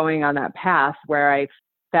keep going on that path where I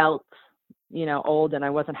felt, old and I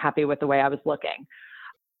wasn't happy with the way I was looking.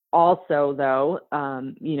 Also, though,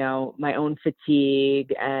 my own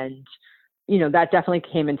fatigue and, that definitely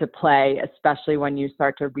came into play, especially when you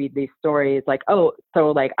start to read these stories like,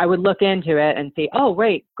 I would look into it and see, oh,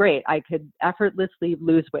 wait, great. I could effortlessly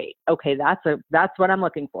lose weight. Okay. That's what I'm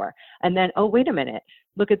looking for. And then, oh, wait a minute,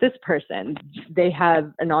 look at this person. They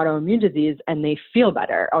have an autoimmune disease and they feel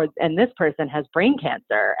better. And this person has brain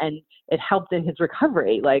cancer and it helped in his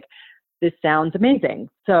recovery. Like, this sounds amazing.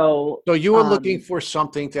 So you were looking for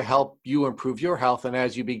something to help you improve your health. And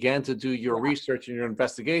as you began to do your research and your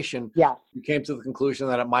investigation, you came to the conclusion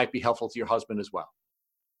that it might be helpful to your husband as well.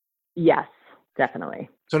 Yes, definitely.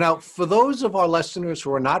 So now, for those of our listeners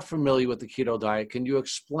who are not familiar with the keto diet, can you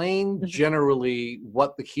explain generally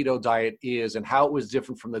what the keto diet is and how it was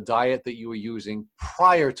different from the diet that you were using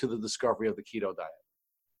prior to the discovery of the keto diet?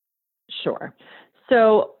 Sure.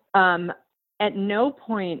 So, at no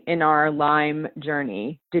point in our Lyme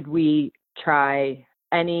journey did we try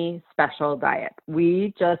any special diet.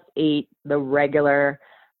 We just ate the regular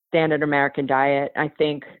standard American diet. I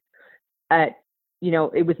think it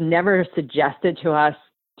was never suggested to us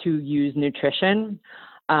to use nutrition.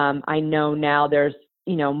 I know now there's,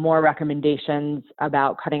 more recommendations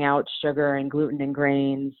about cutting out sugar and gluten and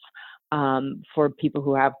grains for people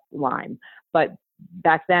who have Lyme. But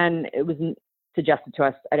back then it wasn't suggested to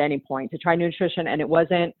us at any point to try nutrition. And it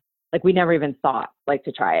wasn't like, we never even thought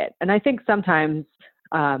to try it. And I think sometimes,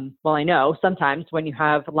 I know sometimes when you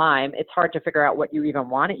have Lyme, it's hard to figure out what you even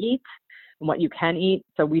want to eat and what you can eat.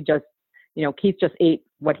 So we just, Keith just ate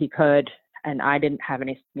what he could And I didn't have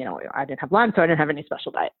any, I didn't have Lyme, so I didn't have any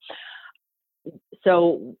special diet.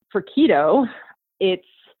 So for keto, it's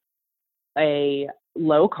a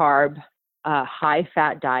low carb, high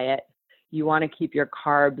fat diet. You want to keep your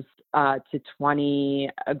carbs to 20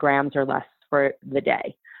 grams or less for the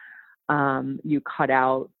day. You cut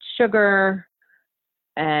out sugar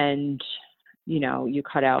and, you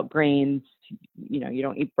cut out grains. You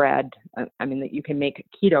don't eat bread. I mean, you can make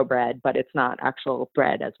keto bread, but it's not actual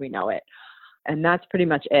bread as we know it. And that's pretty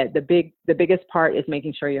much it. The biggest part is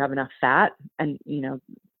making sure you have enough fat. And,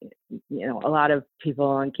 a lot of people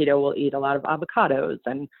on keto will eat a lot of avocados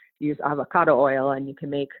and use avocado oil, and you can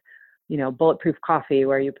make, bulletproof coffee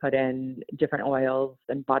where you put in different oils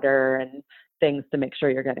and butter and things to make sure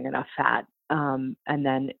you're getting enough fat. And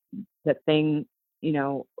then the thing in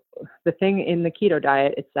the keto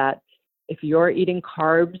diet is that if you're eating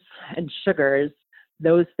carbs and sugars,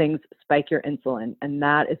 those things spike your insulin, and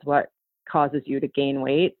that is what causes you to gain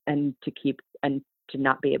weight and to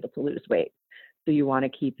not be able to lose weight. So you want to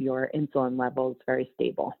keep your insulin levels very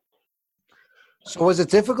stable. So was it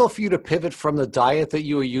difficult for you to pivot from the diet that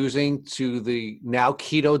you were using to the now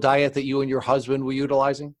keto diet that you and your husband were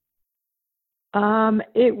utilizing? There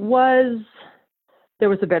was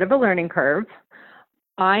a bit of a learning curve.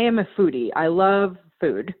 I am a foodie. I love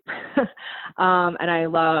food. And I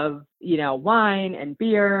love, wine and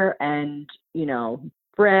beer and,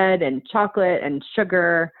 bread and chocolate and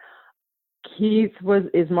sugar. Keith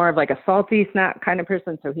is more of like a salty snack kind of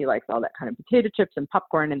person. So he likes all that kind of potato chips and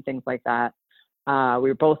popcorn and things like that. We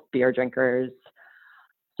were both beer drinkers.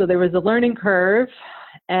 So there was a learning curve,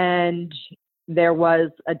 and there was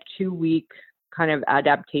a 2-week kind of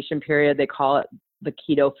adaptation period. They call it the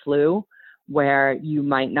keto flu, where you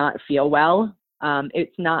might not feel well.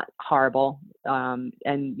 It's not horrible. And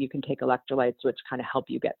you can take electrolytes, which kind of help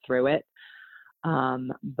you get through it.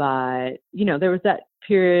 But, there was that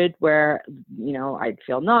period where, I'd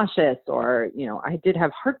feel nauseous, or, I did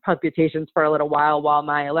have heart palpitations for a little while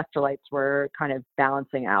my electrolytes were kind of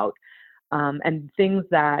balancing out. And things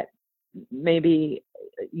that maybe,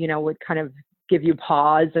 would kind of give you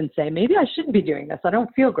pause and say, maybe I shouldn't be doing this. I don't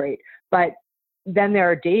feel great. But then there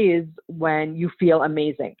are days when you feel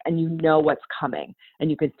amazing and you know what's coming, and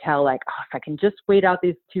you can tell like, oh, if I can just wait out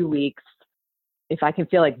these 2 weeks, if I can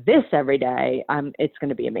feel like this every day, it's going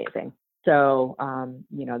to be amazing. So,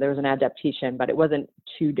 there was an adaptation, but it wasn't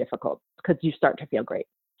too difficult because you start to feel great.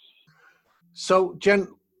 So, Jen,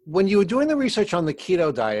 when you were doing the research on the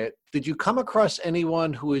keto diet, did you come across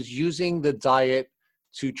anyone who is using the diet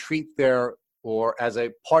to treat or as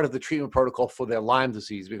a part of the treatment protocol for their Lyme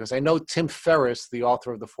disease? Because I know Tim Ferriss, the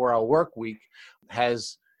author of the 4-Hour Work Week,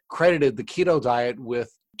 has credited the keto diet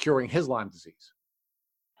with curing his Lyme disease.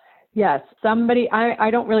 Yes, somebody, I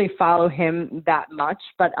don't really follow him that much,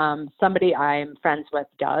 but somebody I'm friends with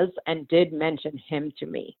does and did mention him to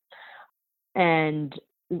me. And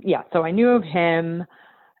yeah, so I knew of him,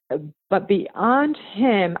 but beyond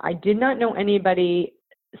him, I did not know anybody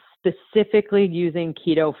specifically using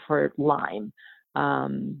keto for Lyme.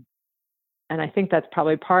 And I think that's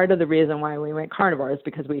probably part of the reason why we went carnivore, is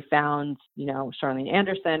because we found, Charlene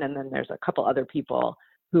Anderson, and then there's a couple other people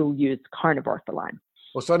who used carnivore for Lyme.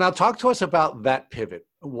 Well, so now talk to us about that pivot.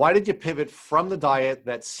 Why did you pivot from the diet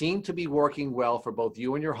that seemed to be working well for both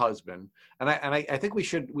you and your husband? And I think we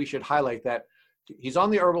should highlight that he's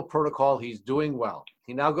on the herbal protocol. He's doing well.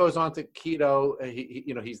 He now goes on to keto.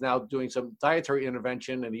 He's now doing some dietary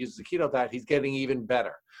intervention, and he uses the keto diet. He's getting even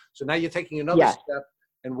better. So now you're taking another step.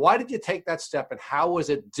 And why did you take that step? And how was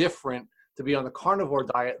it different to be on the carnivore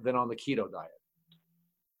diet than on the keto diet?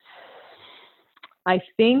 I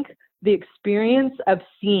think the experience of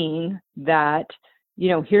seeing that,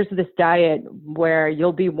 here's this diet where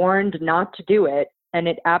you'll be warned not to do it, and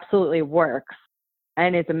it absolutely works,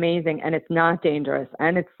 and it's amazing, and it's not dangerous,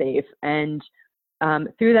 and it's safe. And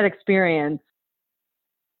through that experience,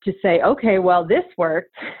 to say, okay, well, this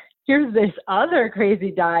worked. Here's this other crazy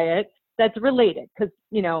diet that's related, because,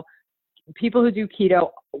 people who do keto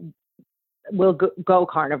will go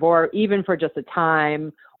carnivore, even for just a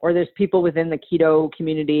time. Or there's people within the keto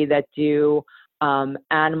community that do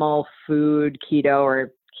animal food keto,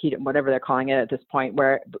 or keto, whatever they're calling it at this point,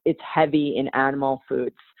 where it's heavy in animal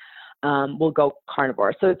foods, will go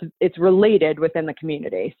carnivore. So it's related within the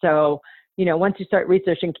community. So, once you start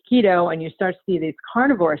researching keto and you start to see these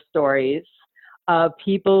carnivore stories of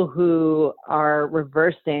people who are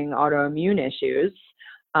reversing autoimmune issues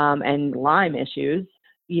and Lyme issues,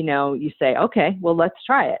 you say, okay, well, let's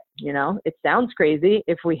try it. It sounds crazy.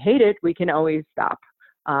 If we hate it, we can always stop.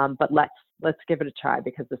 But let's give it a try,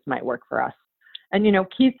 because this might work for us. And,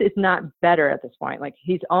 Keith is not better at this point. Like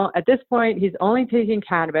at this point, he's only taking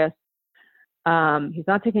cannabis. He's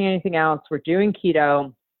not taking anything else. We're doing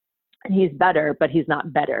keto and he's better, but he's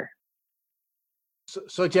not better.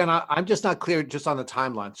 So Jen, I'm just not clear just on the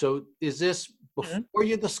timeline. So is this before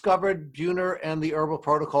you discovered Buhner and the herbal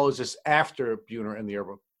protocol? Is this after Buhner and the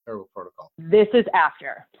herbal protocol? This is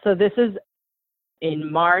after. So this is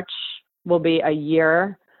in March will be a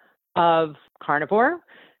year of carnivore.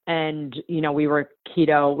 And, we were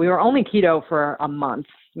keto. We were only keto for a month,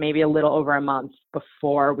 maybe a little over a month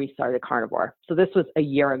before we started carnivore. So this was a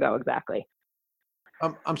year ago exactly.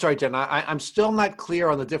 I'm sorry, Jen. I'm still not clear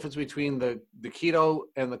on the difference between the keto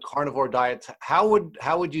and the carnivore diet. How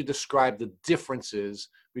would you describe the differences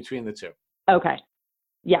between the two? Okay.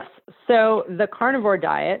 Yes. So the carnivore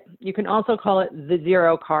diet, you can also call it the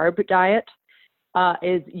zero carb diet,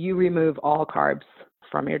 is you remove all carbs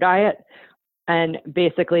from your diet. And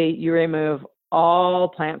basically you remove all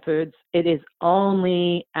plant foods. It is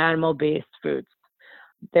only animal-based foods.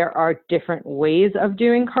 There are different ways of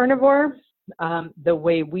doing carnivore. The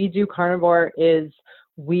way we do carnivore is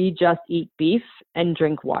we just eat beef and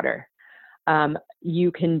drink water.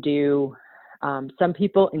 You can do, some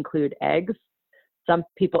people include eggs, some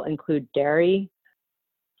people include dairy,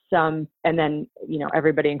 and then,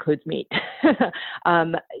 everybody includes meat.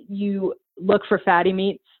 You look for fatty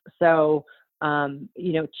meats. So,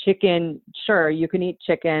 chicken, sure, you can eat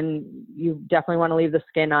chicken. You definitely want to leave the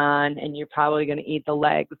skin on, and you're probably going to eat the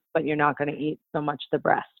legs, but you're not going to eat so much the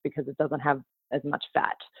breast because it doesn't have as much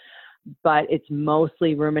fat. But it's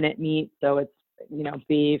mostly ruminant meat. So it's,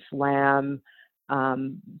 beef, lamb.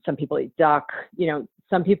 Some people eat duck.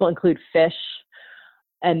 Some people include fish.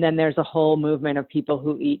 And then there's a whole movement of people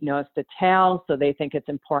who eat nose to tail. So they think it's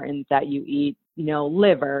important that you eat,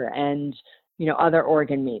 liver and, other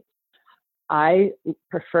organ meats. I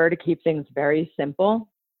prefer to keep things very simple.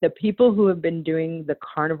 The people who have been doing the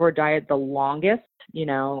carnivore diet the longest,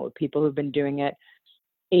 people who've been doing it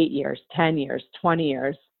 8 years, 10 years, 20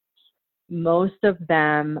 years, most of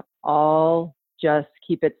them all just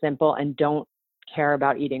keep it simple and don't care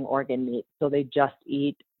about eating organ meat. So they just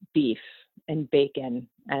eat beef and bacon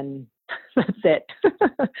and that's it.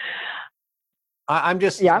 I'm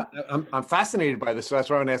fascinated by this. So that's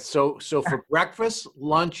what I'm going to ask. So for breakfast,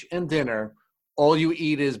 lunch, and dinner, all you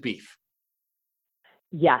eat is beef.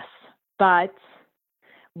 Yes, but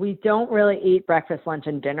we don't really eat breakfast, lunch,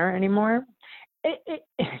 and dinner anymore.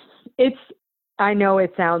 I know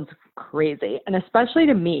it sounds crazy, and especially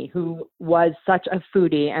to me, who was such a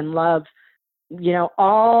foodie and loved,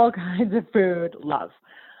 all kinds of food,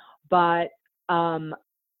 but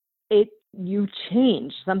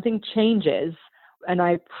something changes. And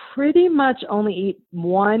I pretty much only eat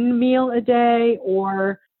one meal a day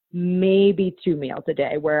or maybe 2 meals a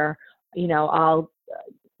day where,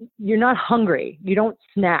 you're not hungry. You don't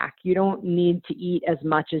snack. You don't need to eat as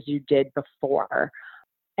much as you did before.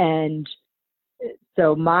 And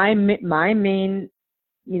so my main,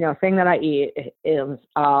 thing that I eat is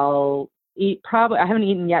I'll eat I haven't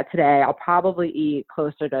eaten yet today. I'll probably eat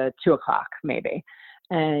closer to 2:00 maybe.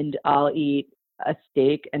 And I'll eat a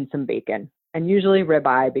steak and some bacon. And usually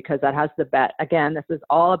ribeye because that has again, this is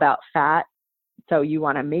all about fat. So you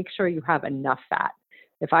want to make sure you have enough fat.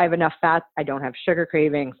 If I have enough fat, I don't have sugar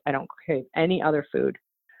cravings. I don't crave any other food.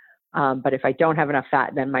 But if I don't have enough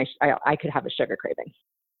fat, then I could have a sugar craving.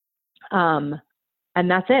 And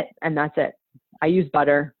that's it. I use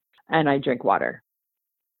butter and I drink water.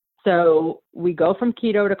 So we go from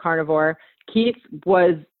keto to carnivore. Keith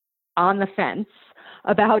was on the fence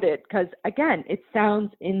about it because, again, it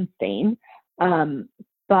sounds insane. And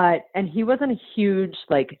he wasn't a huge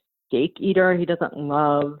steak eater. He doesn't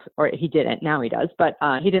love, or he didn't, now he does, but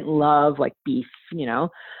he didn't love beef,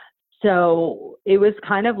 So it was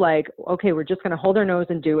kind of okay, we're just going to hold our nose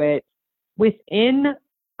and do it. Within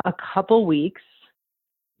a couple weeks,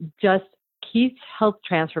 just Keith's health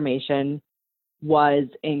transformation was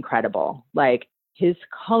incredible. His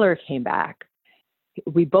color came back.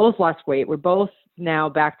 We both lost weight. We're both now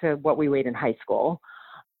back to what we weighed in high school.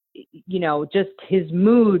 Just his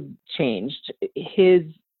mood changed. His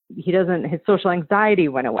social anxiety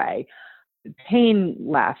went away. Pain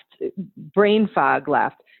left. Brain fog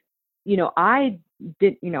left. I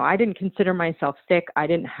didn't consider myself sick. I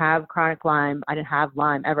didn't have chronic Lyme. I didn't have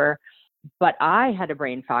Lyme ever, but I had a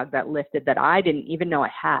brain fog that lifted that I didn't even know I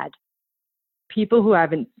had. People who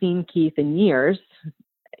haven't seen Keith in years,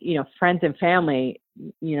 friends and family,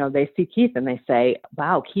 they see Keith and they say,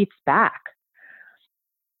 wow, Keith's back.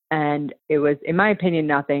 And it was, in my opinion,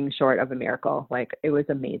 nothing short of a miracle. It was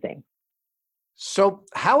amazing. So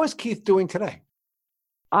how is Keith doing today?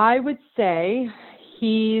 I would say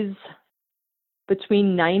he's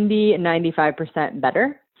between 90 and 95%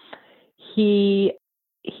 better. He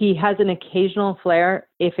has an occasional flare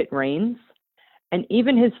if it rains. And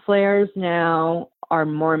even his flares now are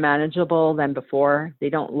more manageable than before. They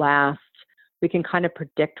don't last. We can kind of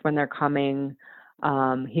predict when they're coming.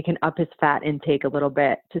 He can up his fat intake a little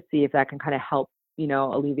bit to see if that can kind of help,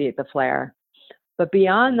 alleviate the flare. But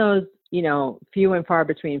beyond those, few and far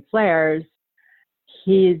between flares,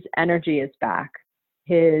 his energy is back.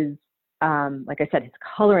 His, like I said, his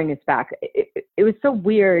coloring is back. It was so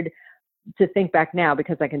weird to think back now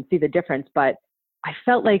because I can see the difference, but I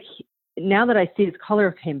felt like now that I see his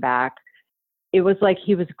color came back, it was like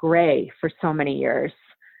he was gray for so many years,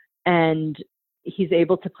 and he's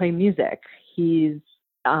able to play music. He's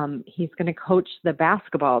going to coach the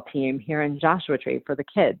basketball team here in Joshua Tree for the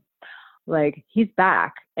kids. Like, he's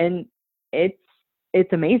back, and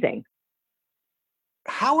it's amazing.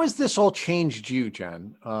 How has this all changed you,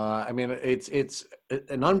 Jen? I mean, it's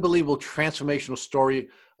an unbelievable transformational story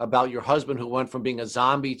about your husband who went from being a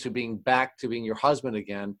zombie to being back to being your husband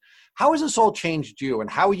again. How has this all changed you, and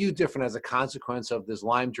how are you different as a consequence of this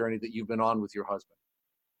Lyme journey that you've been on with your husband?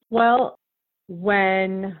 Well,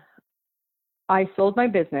 when I sold my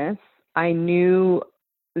business, I knew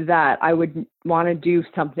that I would want to do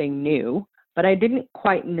something new, but I didn't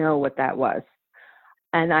quite know what that was.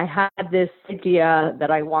 And I had this idea that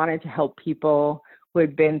I wanted to help people who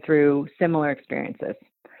had been through similar experiences.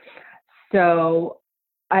 So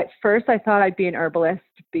at first I thought I'd be an herbalist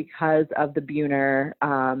because of the Buhner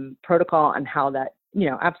protocol and how that,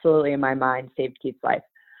 absolutely in my mind saved Keith's life.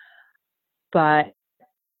 But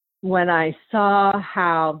when I saw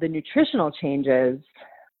how the nutritional changes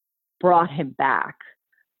brought him back,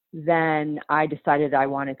 then I decided I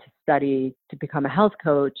wanted to study to become a health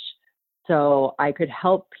coach so I could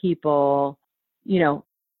help people,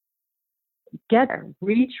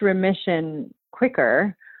 reach remission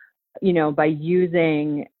quicker, by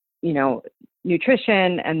using,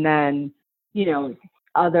 nutrition and then,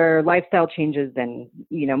 other lifestyle changes and,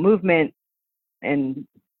 movement and,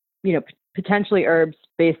 potentially herbs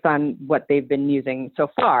based on what they've been using so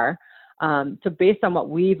far. So based on what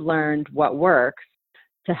we've learned, what works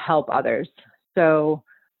to help others. So,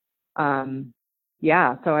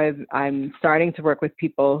 so I'm starting to work with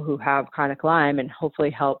people who have chronic Lyme and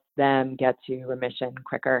hopefully help them get to remission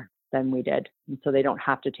quicker than we did. And so they don't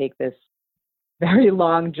have to take this very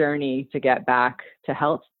long journey to get back to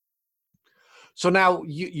health. So now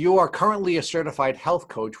you are currently a certified health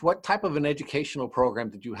coach. What type of an educational program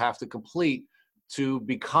did you have to complete to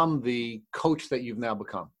become the coach that you've now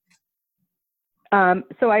become?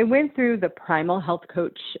 So I went through the Primal Health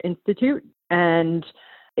Coach Institute, and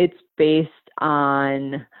it's based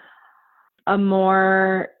on a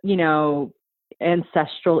more,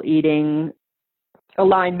 ancestral eating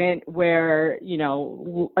alignment where,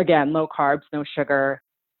 again, low carbs, no sugar.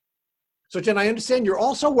 So Jen, I understand you're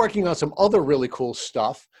also working on some other really cool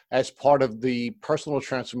stuff as part of the personal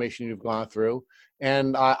transformation you've gone through.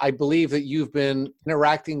 And I believe that you've been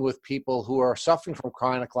interacting with people who are suffering from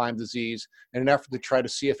chronic Lyme disease in an effort to try to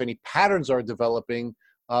see if any patterns are developing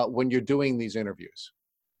when you're doing these interviews.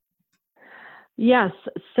 Yes.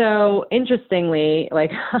 So interestingly,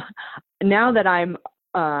 like now that I'm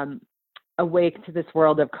awake to this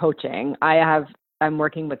world of coaching, I'm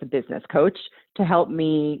working with a business coach to help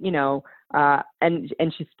me,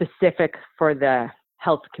 and she's specific for the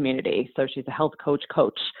health community. So she's a health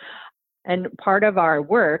coach. And part of our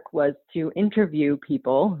work was to interview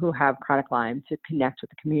people who have chronic Lyme to connect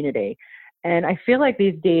with the community. And I feel like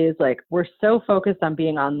these days, like, we're so focused on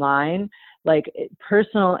being online, like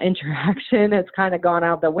personal interaction has kind of gone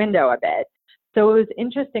out the window a bit. So it was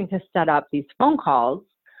interesting to set up these phone calls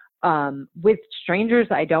with strangers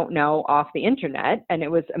I don't know off the internet. And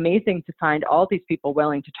it was amazing to find all these people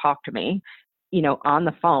willing to talk to me, on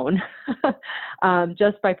the phone,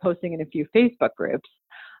 just by posting in a few Facebook groups.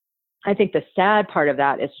 I think the sad part of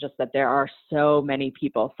that is just that there are so many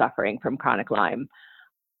people suffering from chronic Lyme.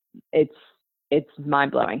 It's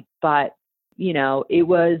mind-blowing, but it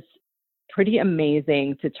was pretty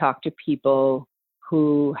amazing to talk to people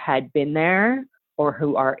who had been there or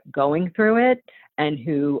who are going through it and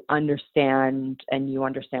who understand, and you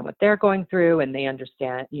understand what they're going through, and they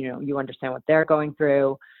understand, you understand what they're going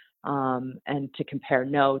through, and to compare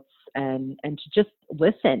notes and to just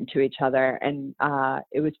listen to each other. And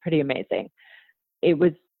it was pretty amazing.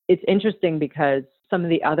 It's interesting because some of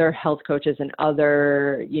the other health coaches in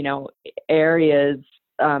other, areas,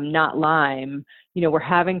 not Lyme, were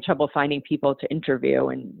having trouble finding people to interview,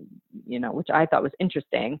 and, which I thought was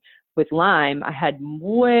interesting. with Lyme, I had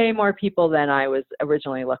way more people than I was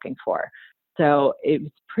originally looking for. So it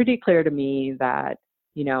was pretty clear to me that,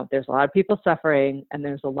 there's a lot of people suffering and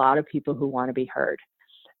there's a lot of people who want to be heard.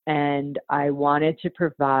 And I wanted to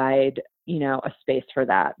provide, a space for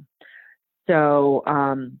that. So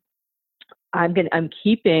I'm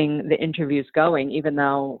keeping the interviews going, even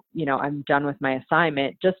though, I'm done with my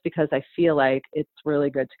assignment, just because I feel like it's really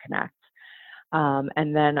good to connect.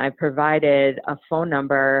 And then I provided a phone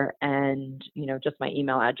number and, just my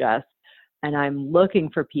email address. And I'm looking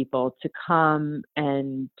for people to come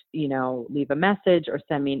and, leave a message or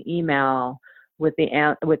send me an email with the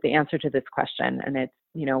answer to this question. And it's,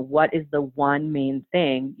 what is the one main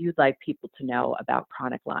thing you'd like people to know about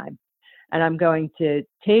chronic Lyme? And I'm going to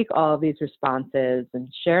take all of these responses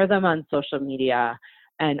and share them on social media.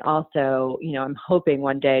 And also, I'm hoping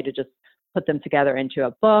one day to just put them together into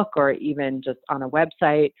a book or even just on a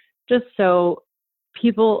website, just so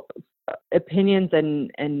people opinions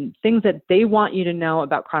and things that they want you to know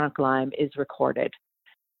about chronic Lyme is recorded.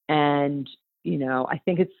 And, I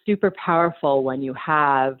think it's super powerful when you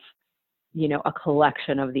have, a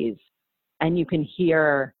collection of these and you can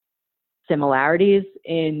hear similarities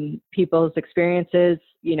in people's experiences.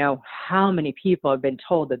 How many people have been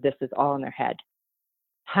told that this is all in their head?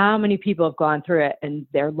 How many people have gone through it and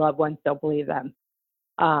their loved ones don't believe them?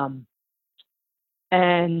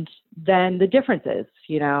 And then the differences,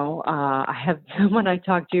 I have someone I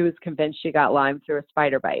talked to who's convinced she got Lyme through a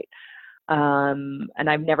spider bite. And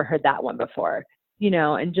I've never heard that one before,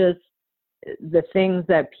 and just the things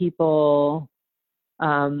that people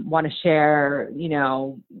want to share,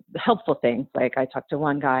 helpful things. Like I talked to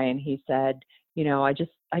one guy and he said, I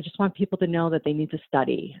just want people to know that they need to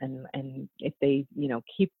study. And if they,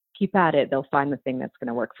 keep at it, they'll find the thing that's going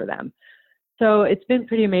to work for them. So it's been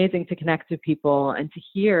pretty amazing to connect with people and to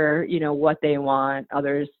hear, what they want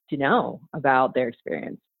others to know about their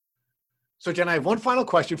experience. So Jen, I have one final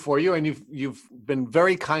question for you, and you've been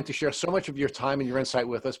very kind to share so much of your time and your insight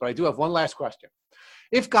with us, but I do have one last question.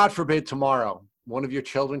 If, God forbid, tomorrow, one of your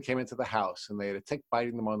children came into the house and they had a tick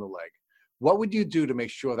biting them on the leg, what would you do to make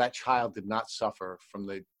sure that child did not suffer from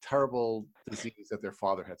the terrible disease that their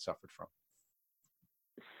father had suffered from?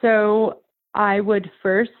 So I would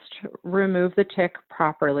first remove the tick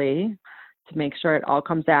properly to make sure it all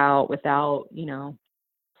comes out without,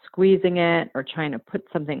 squeezing it or trying to put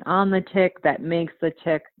something on the tick that makes the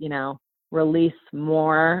tick, release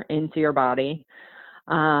more into your body.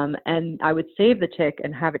 And I would save the tick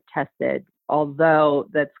and have it tested, although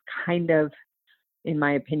that's kind of, in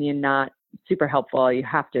my opinion, not super helpful. You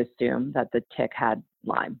have to assume that the tick had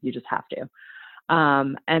Lyme. You just have to.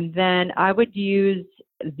 And then I would use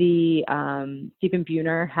the, Stephen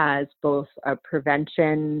Buhner has both a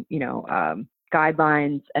prevention,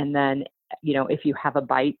 guidelines, and then, if you have a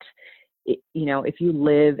bite, if you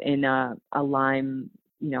live in a Lyme,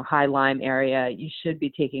 high Lyme area, you should be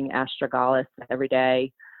taking astragalus every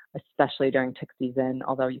day, especially during tick season,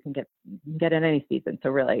 although you can get in any season, so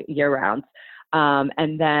really year round.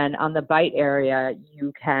 And then on the bite area,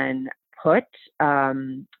 you can put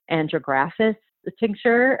andrographis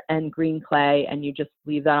tincture and green clay, and you just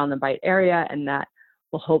leave that on the bite area, and that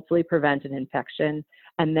will hopefully prevent an infection.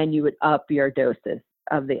 And then you would up your doses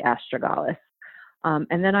of the astragalus.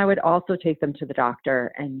 And then I would also take them to the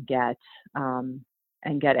doctor and get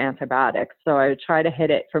antibiotics. So I would try to hit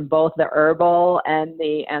it from both the herbal and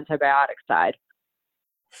the antibiotic side.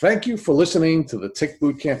 Thank you for listening to the Tick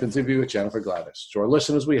Boot Camp interview with Jennifer Gladys. To our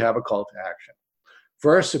listeners, we have a call to action.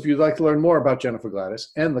 First, if you'd like to learn more about Jennifer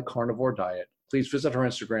Gladys and the carnivore diet, please visit her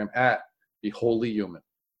Instagram at @BeWholyHuman.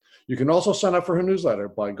 You can also sign up for her newsletter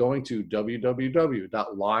by going to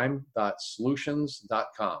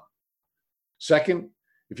www.lyme.solutions.com. Second,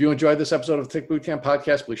 if you enjoyed this episode of the Tick Boot Camp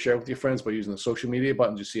podcast, please share it with your friends by using the social media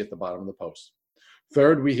buttons you see at the bottom of the post.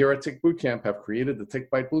 Third, we here at Tick Boot Camp have created the Tick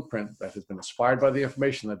Bite Blueprint that has been inspired by the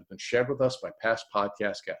information that has been shared with us by past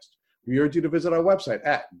podcast guests. We urge you to visit our website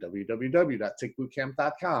at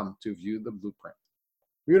www.tickbootcamp.com to view the blueprint.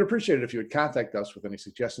 We would appreciate it if you would contact us with any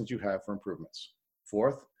suggestions you have for improvements.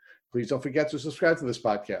 Fourth, please don't forget to subscribe to this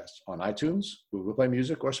podcast on iTunes, Google Play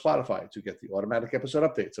Music, or Spotify to get the automatic episode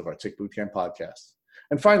updates of our Tick Boot Camp podcast.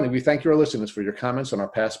 And finally, we thank your listeners for your comments on our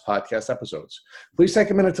past podcast episodes. Please take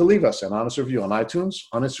a minute to leave us an honest review on iTunes,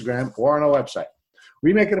 on Instagram, or on our website.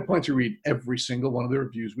 We make it a point to read every single one of the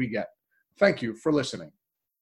reviews we get. Thank you for listening.